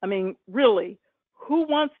painful? I mean, really, who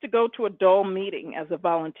wants to go to a dull meeting as a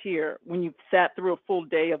volunteer when you've sat through a full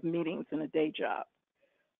day of meetings in a day job?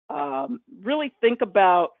 Really think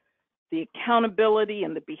about the accountability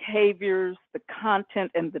and the behaviors, the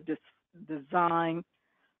content and the design.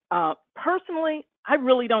 Personally, I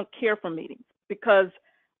really don't care for meetings because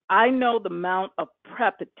I know the amount of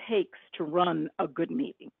prep it takes to run a good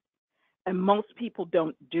meeting, and most people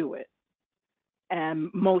don't do it.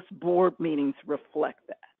 And most board meetings reflect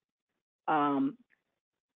that.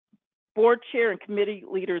 Board chair and committee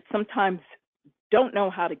leaders sometimes don't know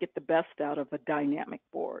how to get the best out of a dynamic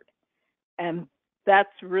board. And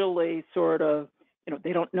that's really sort of,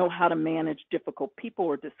 they don't know how to manage difficult people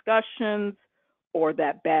or discussions, or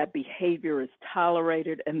that bad behavior is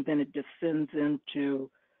tolerated and then it descends into,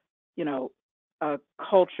 a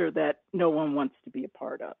culture that no one wants to be a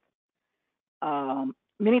part of.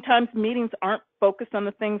 Many times meetings aren't focused on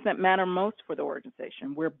the things that matter most for the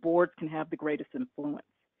organization, where boards can have the greatest influence.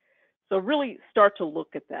 So really start to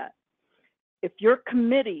look at that. If your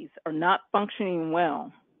committees are not functioning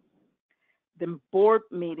well, then board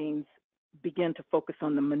meetings begin to focus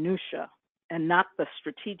on the minutia and not the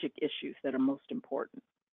strategic issues that are most important.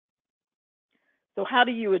 So how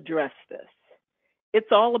do you address this?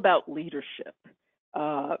 It's all about leadership.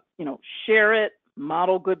 Share it,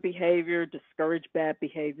 model good behavior, discourage bad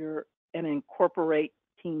behavior, and incorporate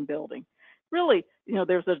team building. Really,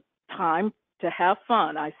 there's a time to have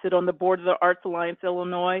fun. I sit on the board of the Arts Alliance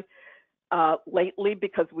Illinois lately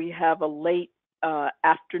because we have a late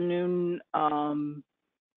afternoon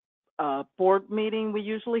board meeting. We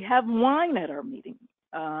usually have wine at our meeting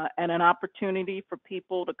and an opportunity for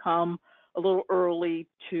people to come a little early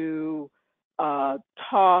to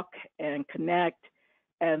talk and connect,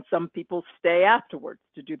 and some people stay afterwards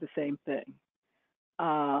to do the same thing.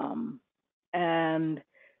 And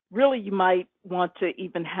really, you might want to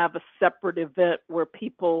even have a separate event where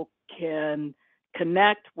people can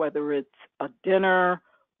connect, whether it's a dinner,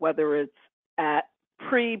 whether it's at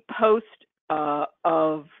pre-post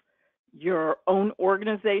of your own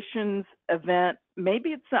organization's event. Maybe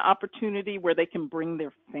it's an opportunity where they can bring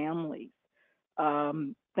their families.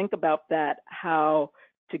 Think about that, how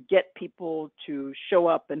to get people to show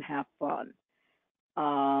up and have fun.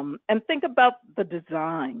 And think about the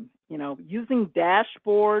design, using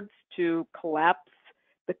dashboards to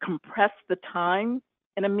compress the time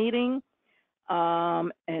in a meeting,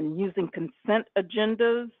 and using consent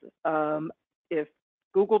agendas. If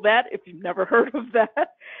Google that, if you've never heard of that.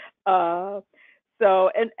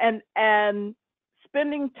 And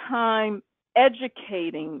spending time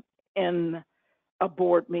educating in a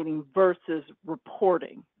board meeting versus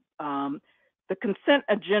reporting. The consent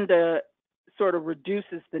agenda sort of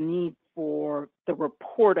reduces the need for the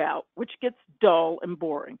report out, which gets dull and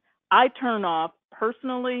boring. I turn off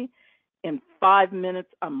personally in 5 minutes.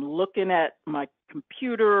 I'm looking at my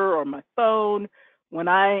computer or my phone when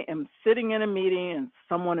I am sitting in a meeting and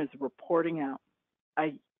someone is reporting out.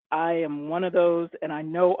 I am one of those, and I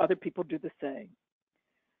know other people do the same.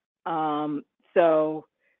 So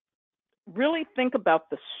really think about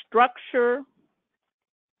the structure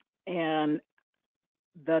and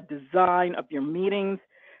the design of your meetings.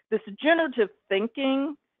 This generative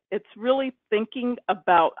thinking, it's really thinking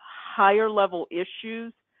about higher level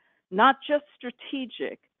issues, not just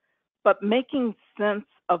strategic, but making sense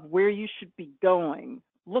of where you should be going,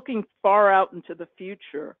 looking far out into the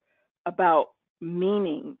future about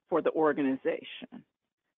meaning for the organization.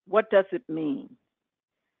 What does it mean?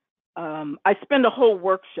 I spend a whole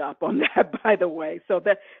workshop on that, by the way, so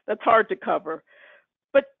that's hard to cover.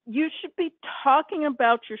 But you should be talking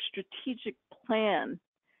about your strategic plan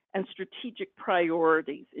and strategic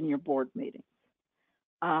priorities in your board meetings.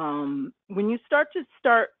 When you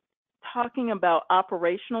start talking about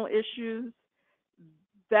operational issues,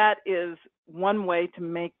 that is one way to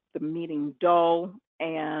make the meeting dull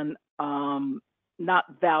and not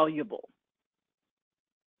valuable.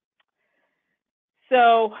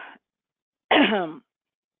 So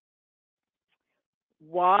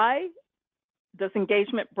why does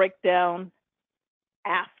engagement break down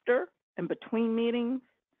after and between meetings?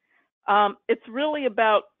 It's really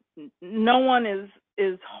about no one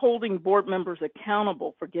is holding board members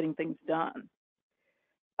accountable for getting things done.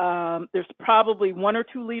 There's probably one or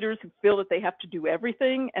two leaders who feel that they have to do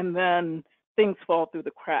everything, and then things fall through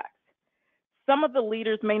the cracks. Some of the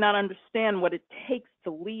leaders may not understand what it takes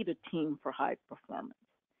to lead a team for high performance.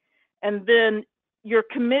 And then your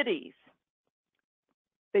committees,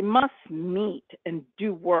 they must meet and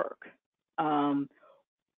do work,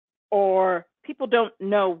 or people don't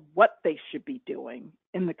know what they should be doing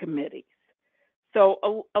in the committees.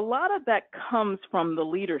 So a lot of that comes from the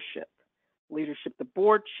leadership, the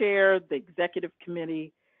board chair, the executive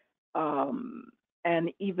committee,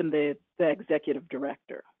 and even the executive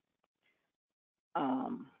director.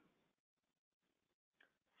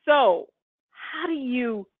 So how do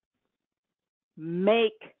you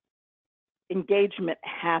make engagement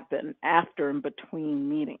happen after and between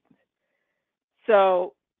meetings?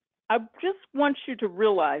 So I just want you to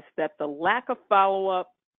realize that the lack of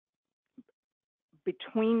follow-up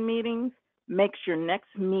between meetings makes your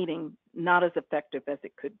next meeting not as effective as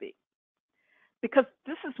it could be, because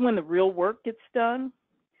this is when the real work gets done.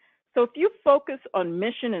 So if you focus on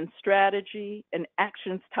mission and strategy and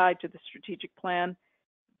actions tied to the strategic plan,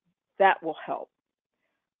 that will help.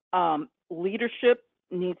 Leadership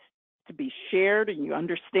needs to be shared, and you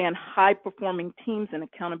understand high-performing teams and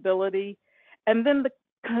accountability. And then the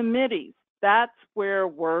committees, that's where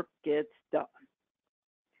work gets done.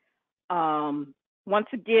 Once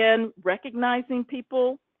again, recognizing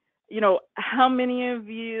people. How many of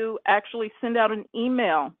you actually send out an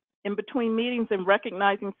email in between meetings and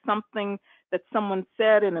recognizing something that someone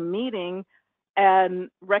said in a meeting and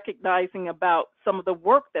recognizing about some of the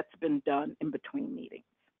work that's been done in between meetings?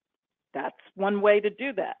 That's one way to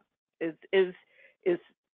do that, is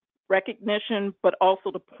recognition, but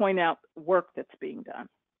also to point out work that's being done.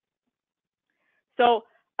 So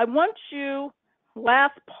I want you,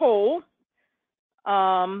 last poll,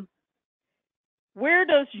 where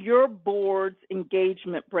does your board's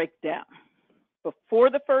engagement break down? Before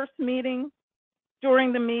the first meeting,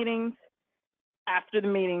 during the meetings, after the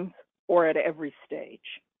meetings, or at every stage?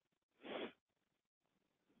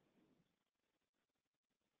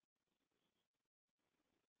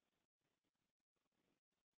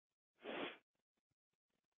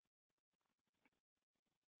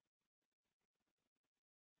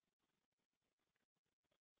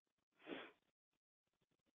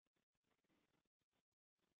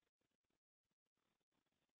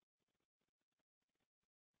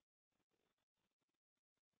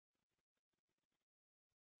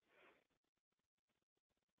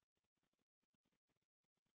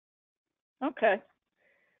 Okay.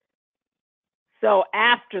 So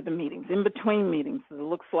after the meetings, in between meetings, it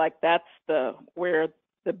looks like that's where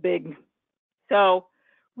the big. So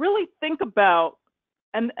really think about,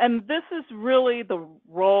 and this is really the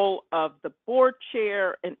role of the board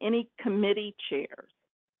chair and any committee chairs.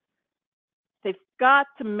 They've got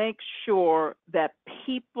to make sure that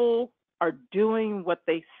people are doing what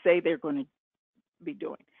they say they're going to be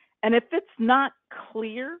doing. And if it's not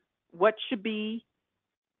clear what should be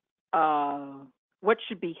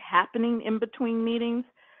happening in between meetings,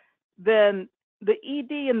 then the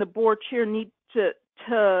ED and the board chair need to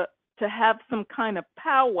have some kind of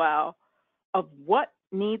powwow of what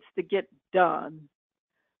needs to get done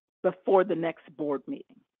before the next board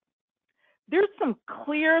meeting. There's some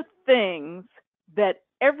clear things that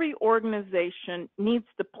every organization needs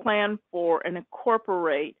to plan for and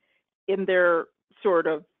incorporate in their sort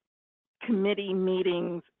of committee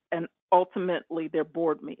meetings and ultimately their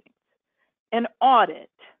board meetings. An audit,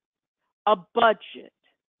 a budget,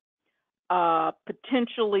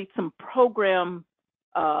 potentially some program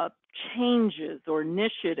changes or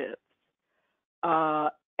initiatives,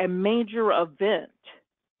 a major event,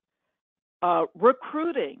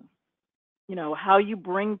 recruiting, how you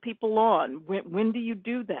bring people on. When do you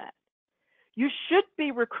do that? You should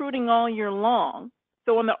be recruiting all year long.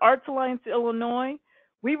 So in the Arts Alliance Illinois,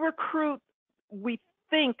 we recruit, we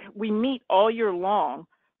think we meet all year long,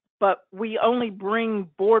 but we only bring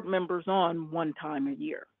board members on one time a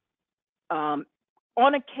year. On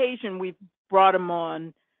occasion, we've brought them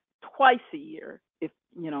on twice a year. If,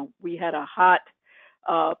 we had a hot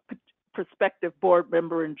prospective board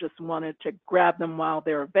member and just wanted to grab them while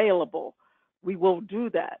they're available, we will do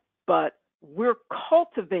that. But we're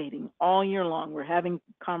cultivating all year long. We're having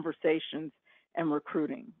conversations and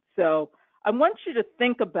recruiting. So I want you to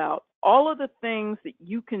think about all of the things that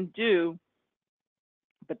you can do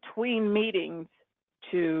between meetings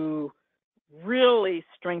to really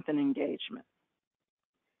strengthen engagement.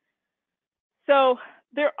 So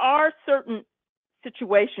there are certain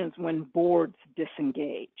situations when boards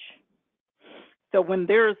disengage. So when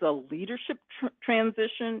there's a leadership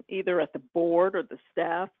transition, either at the board or the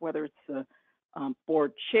staff, whether it's a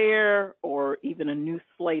board chair or even a new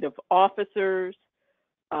slate of officers,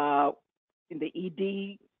 in the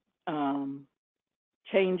ED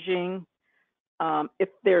changing, if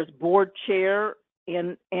there's board chair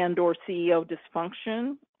and or CEO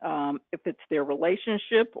dysfunction, if it's their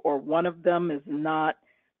relationship or one of them is not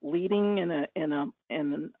leading in an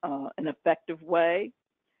effective way,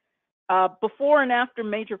 before and after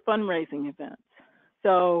major fundraising events.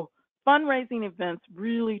 So fundraising events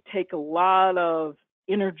really take a lot of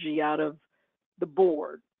energy out of the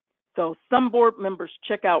board. So some board members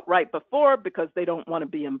check out right before because they don't want to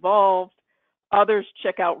be involved. Others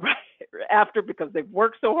check out right after because they've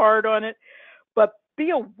worked so hard on it. But be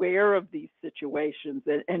aware of these situations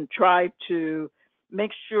and try to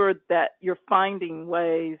make sure that you're finding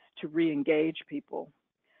ways to re-engage people.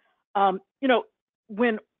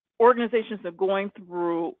 When organizations are going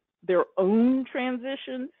through their own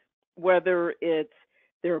transitions, whether it's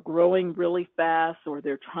they're growing really fast or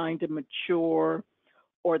they're trying to mature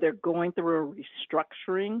or they're going through a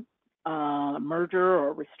restructuring, merger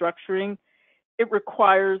or restructuring, it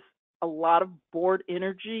requires a lot of board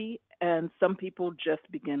energy and some people just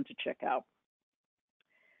begin to check out.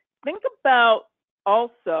 Think about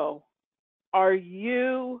also, are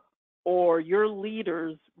you or your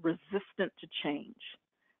leaders resistant to change?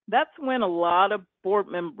 That's when a lot of board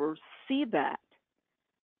members see that.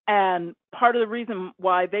 And part of the reason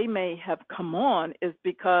why they may have come on is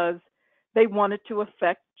because they wanted to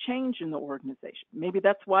affect change in the organization. Maybe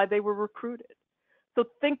that's why they were recruited. So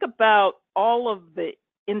think about all of the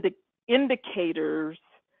indicators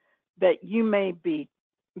that you may be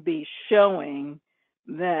showing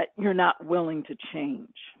that you're not willing to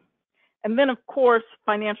change. And then, of course,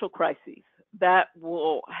 financial crises. That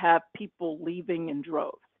will have people leaving in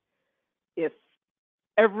droves. If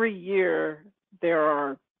every year there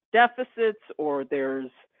are deficits or there's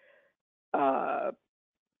a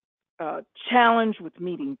challenge with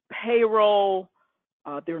meeting payroll,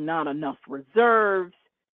 there are not enough reserves,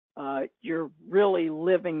 you're really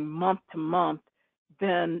living month to month,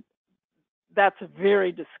 then that's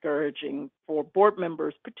very discouraging for board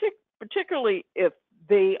members, particularly if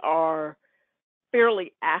they are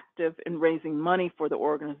fairly active in raising money for the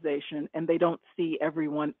organization and they don't see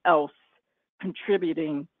everyone else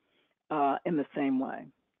contributing in the same way.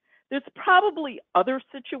 There's probably other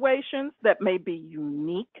situations that may be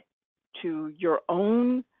unique to your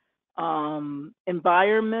own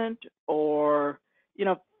environment, or,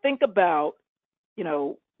 think about,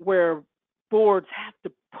 where boards have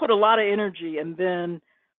to put a lot of energy and then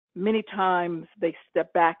many times they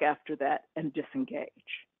step back after that and disengage.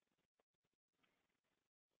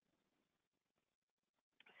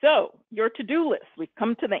 So your to-do list, we've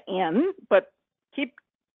come to the end, but keep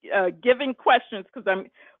giving questions because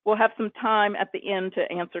we'll have some time at the end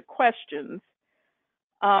to answer questions.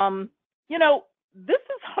 This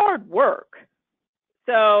is hard work.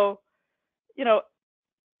 So,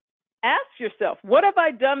 ask yourself, what have I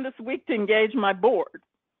done this week to engage my board?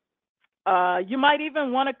 You might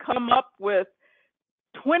even want to come up with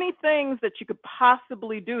 20 things that you could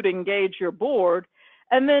possibly do to engage your board.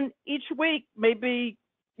 And then each week, maybe,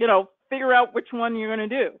 figure out which one you're going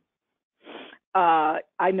to do.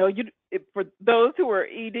 I know for those who are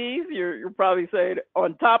EDs, you're probably saying,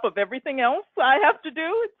 on top of everything else I have to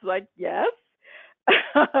do, it's like, yes.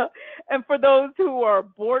 And for those who are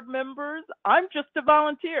board members, I'm just a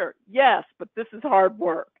volunteer. Yes, but this is hard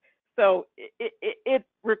work. So it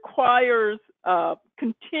requires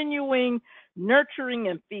continuing nurturing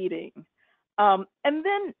and feeding. And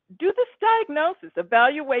then do this diagnosis,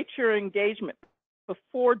 evaluate your engagement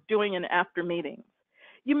before, doing, and after meetings.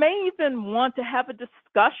 You may even want to have a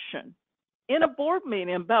discussion in a board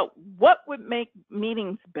meeting about what would make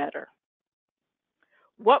meetings better.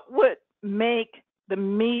 What would make the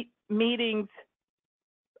meetings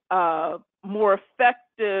more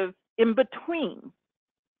effective in between?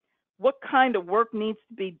 What kind of work needs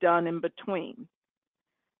to be done in between?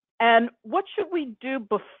 And what should we do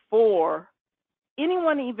before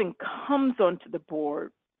anyone even comes onto the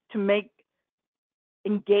board to make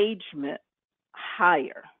engagement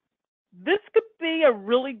higher? This could be a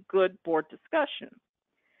really good board discussion.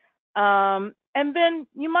 And then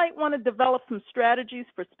you might want to develop some strategies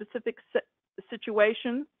for specific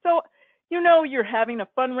situations. So, you're having a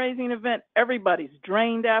fundraising event, everybody's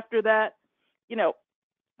drained after that.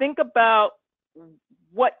 Think about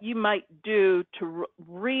what you might do to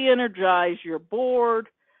re-energize your board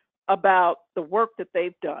about the work that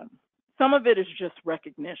they've done. Some of it is just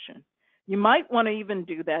recognition. You might want to even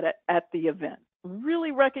do that at the event.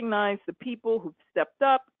 Really recognize the people who've stepped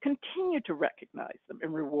up, continue to recognize them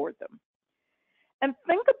and reward them. And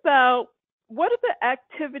think about what are the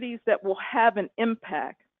activities that will have an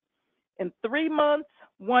impact in 3 months,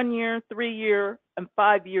 1 year, 3 years, and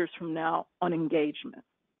 5 years from now on engagement.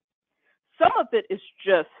 Some of it is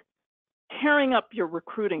just tearing up your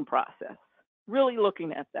recruiting process, really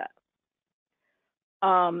looking at that.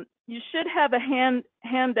 You should have a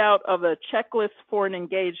handout of a checklist for an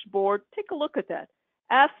engaged board. Take a look at that.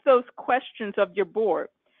 Ask those questions of your board.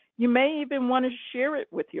 You may even want to share it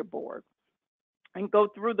with your board and go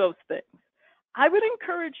through those things. I would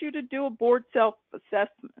encourage you to do a board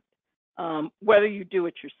self-assessment, whether you do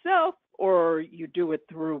it yourself or you do it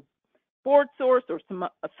through board source or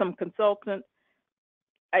some consultant.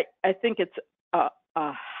 I think it's a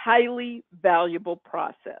highly valuable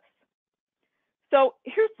process. So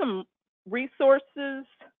here's some resources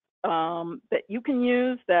that you can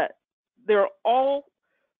use that they're all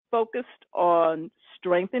focused on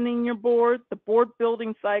strengthening your board. The board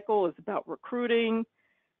building cycle is about recruiting.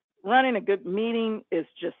 Running a good meeting is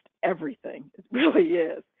just everything. It really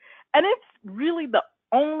is. And it's really the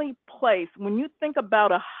only place, when you think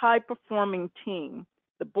about a high-performing team,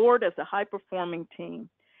 the board as a high-performing team,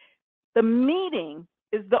 the meeting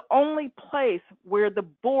is the only place where the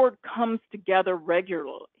board comes together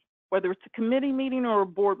regularly, whether it's a committee meeting or a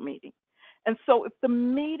board meeting. And so if the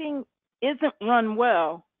meeting isn't run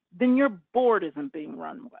well, then your board isn't being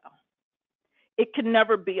run well. It can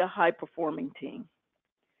never be a high-performing team.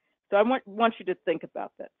 So I want you to think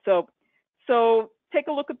about that. So take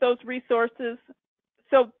a look at those resources.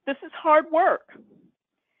 So this is hard work.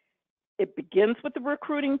 It begins with the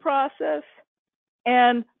recruiting process,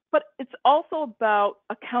 but it's also about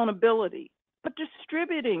accountability, but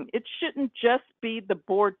distributing. It shouldn't just be the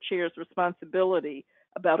board chair's responsibility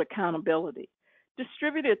about accountability.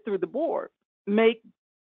 Distribute it through the board. Make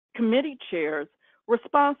committee chairs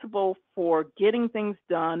responsible for getting things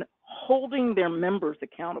done, holding their members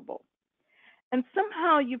accountable. And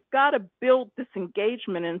somehow you've got to build this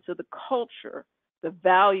engagement into the culture, the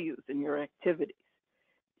values in your activities.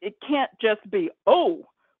 It can't just be, oh,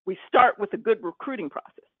 we start with a good recruiting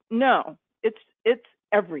process. No, it's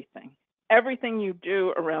everything. Everything you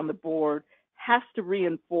do around the board has to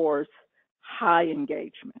reinforce high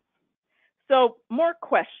engagement. So more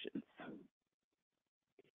questions.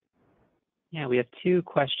 Yeah, we have 2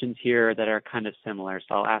 questions here that are kind of similar,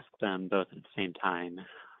 so I'll ask them both at the same time.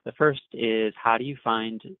 The first is, how do you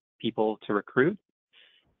find people to recruit?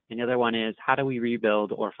 And the other one is, how do we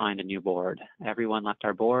rebuild or find a new board? Everyone left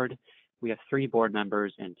our board. We have 3 board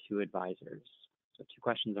members and 2 advisors. So 2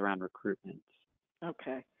 questions around recruitment.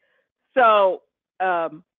 Okay. So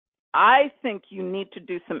I think you need to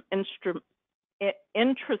do some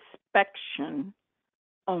introspection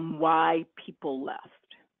on why people left.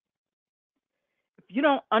 If you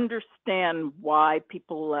don't understand why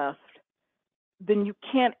people left, then you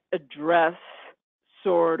can't address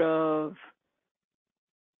sort of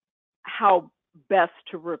how best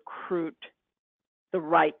to recruit the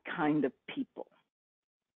right kind of people.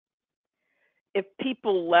 If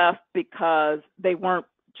people left because they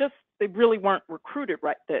really weren't recruited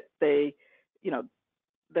right, that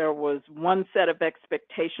there was one set of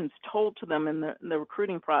expectations told to them in the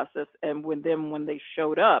recruiting process, and when they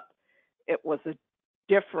showed up, it was a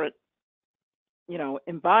different,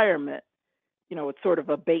 environment. It's sort of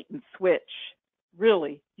a bait and switch.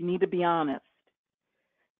 Really, you need to be honest.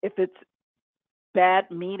 If it's bad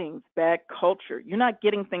meetings, bad culture, you're not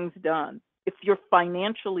getting things done. If you're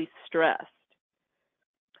financially stressed,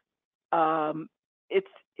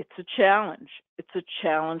 it's a challenge. It's a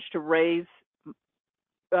challenge to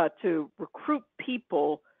recruit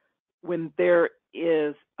people when there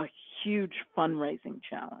is a huge fundraising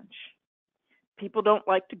challenge. People don't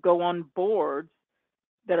like to go on boards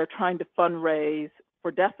that are trying to fundraise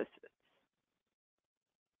for deficits.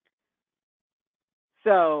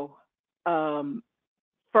 So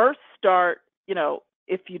first start,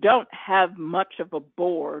 if you don't have much of a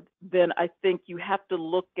board, then I think you have to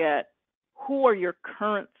look at who are your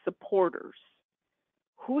current supporters,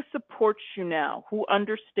 who supports you now, who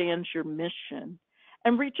understands your mission,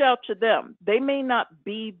 and reach out to them. They may not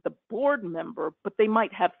be the board member, but they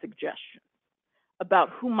might have suggestions about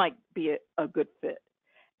who might be a good fit.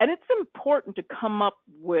 And it's important to come up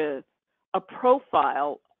with a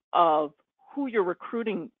profile of who you're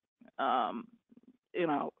recruiting,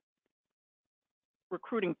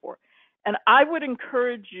 recruiting for. And I would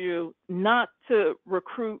encourage you not to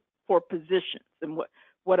recruit for positions. And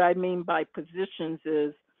what I mean by positions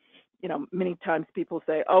is, many times people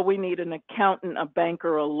say, oh, we need an accountant, a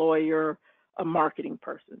banker, a lawyer, a marketing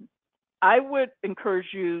person. I would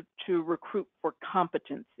encourage you to recruit for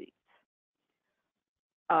competencies.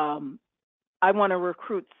 I want to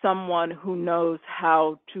recruit someone who knows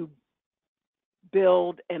how to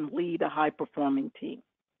build and lead a high-performing team,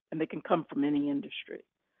 and they can come from any industry.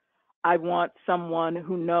 I want someone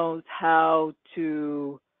who knows how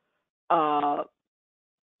to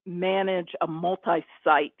manage a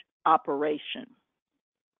multi-site operation.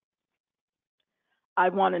 I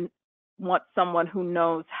want someone who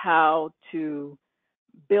knows how to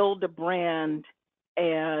build a brand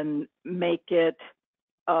and make it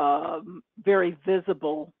very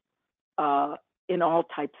visible in all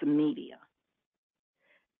types of media.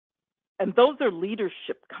 And those are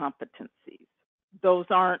leadership competencies. Those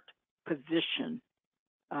aren't position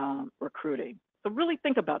recruiting. So really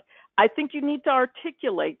think about it. I think you need to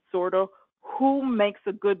articulate sort of who makes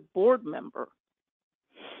a good board member.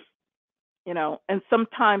 And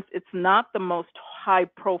sometimes it's not the most high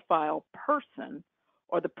profile person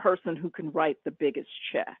or the person who can write the biggest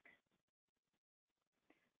check.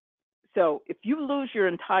 So if you lose your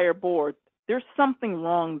entire board, there's something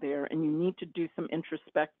wrong there, and you need to do some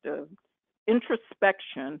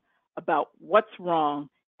introspection about what's wrong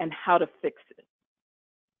and how to fix it.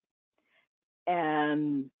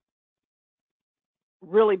 And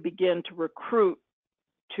really begin to recruit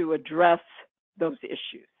to address those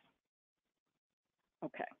issues.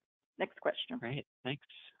 Okay, next question. Great, thanks.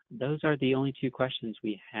 Those are the only two questions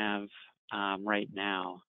we have right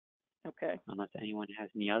now. Okay. Unless anyone has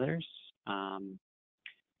any others,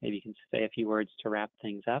 maybe you can say a few words to wrap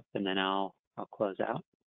things up, and then I'll close out.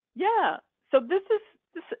 Yeah. So this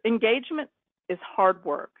engagement is hard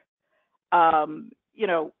work.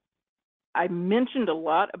 I mentioned a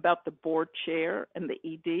lot about the board chair and the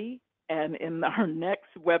ED, and in our next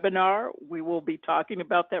webinar, we will be talking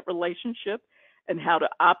about that relationship and how to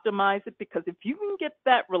optimize it, because if you can get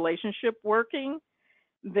that relationship working,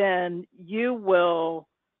 then you will,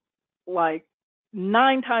 like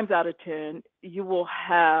 9 times out of 10, you will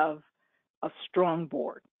have a strong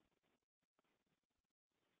board.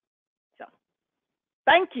 So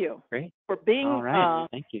thank you for being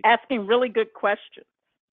Thank you. asking really good questions.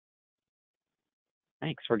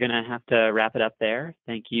 Thanks. We're going to have to wrap it up there.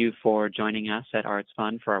 Thank you for joining us at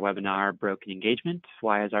ArtsFund for our webinar, Broken Engagement,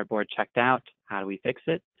 Why is our board checked out? How do we fix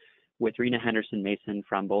it? With Rena Henderson Mason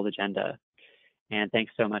from BoldAgenda. And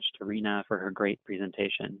thanks so much to Rena for her great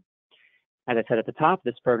presentation. As I said at the top,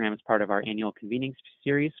 this program is part of our annual convening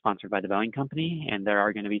series sponsored by the Boeing Company, and there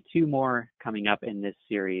are going to be 2 more coming up in this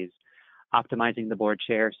series. Optimizing the Board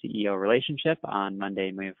Chair CEO Relationship on Monday,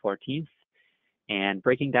 May 14th, and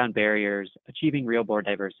Breaking Down Barriers, Achieving Real Board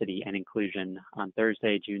Diversity and Inclusion on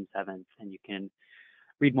Thursday, June 7th. And you can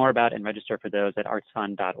read more about and register for those at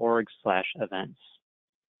artsfund.org/events.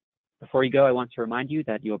 Before you go, I want to remind you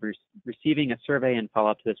that you'll be receiving a survey and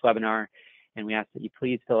follow-up to this webinar, and we ask that you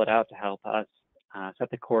please fill it out to help us set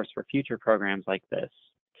the course for future programs like this.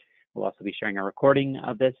 We'll also be sharing a recording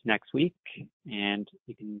of this next week, and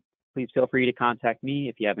you can please feel free to contact me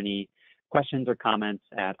if you have any questions or comments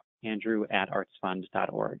at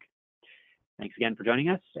andrew@artsfund.org. Thanks again for joining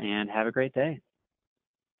us, and have a great day.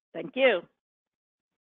 Thank you.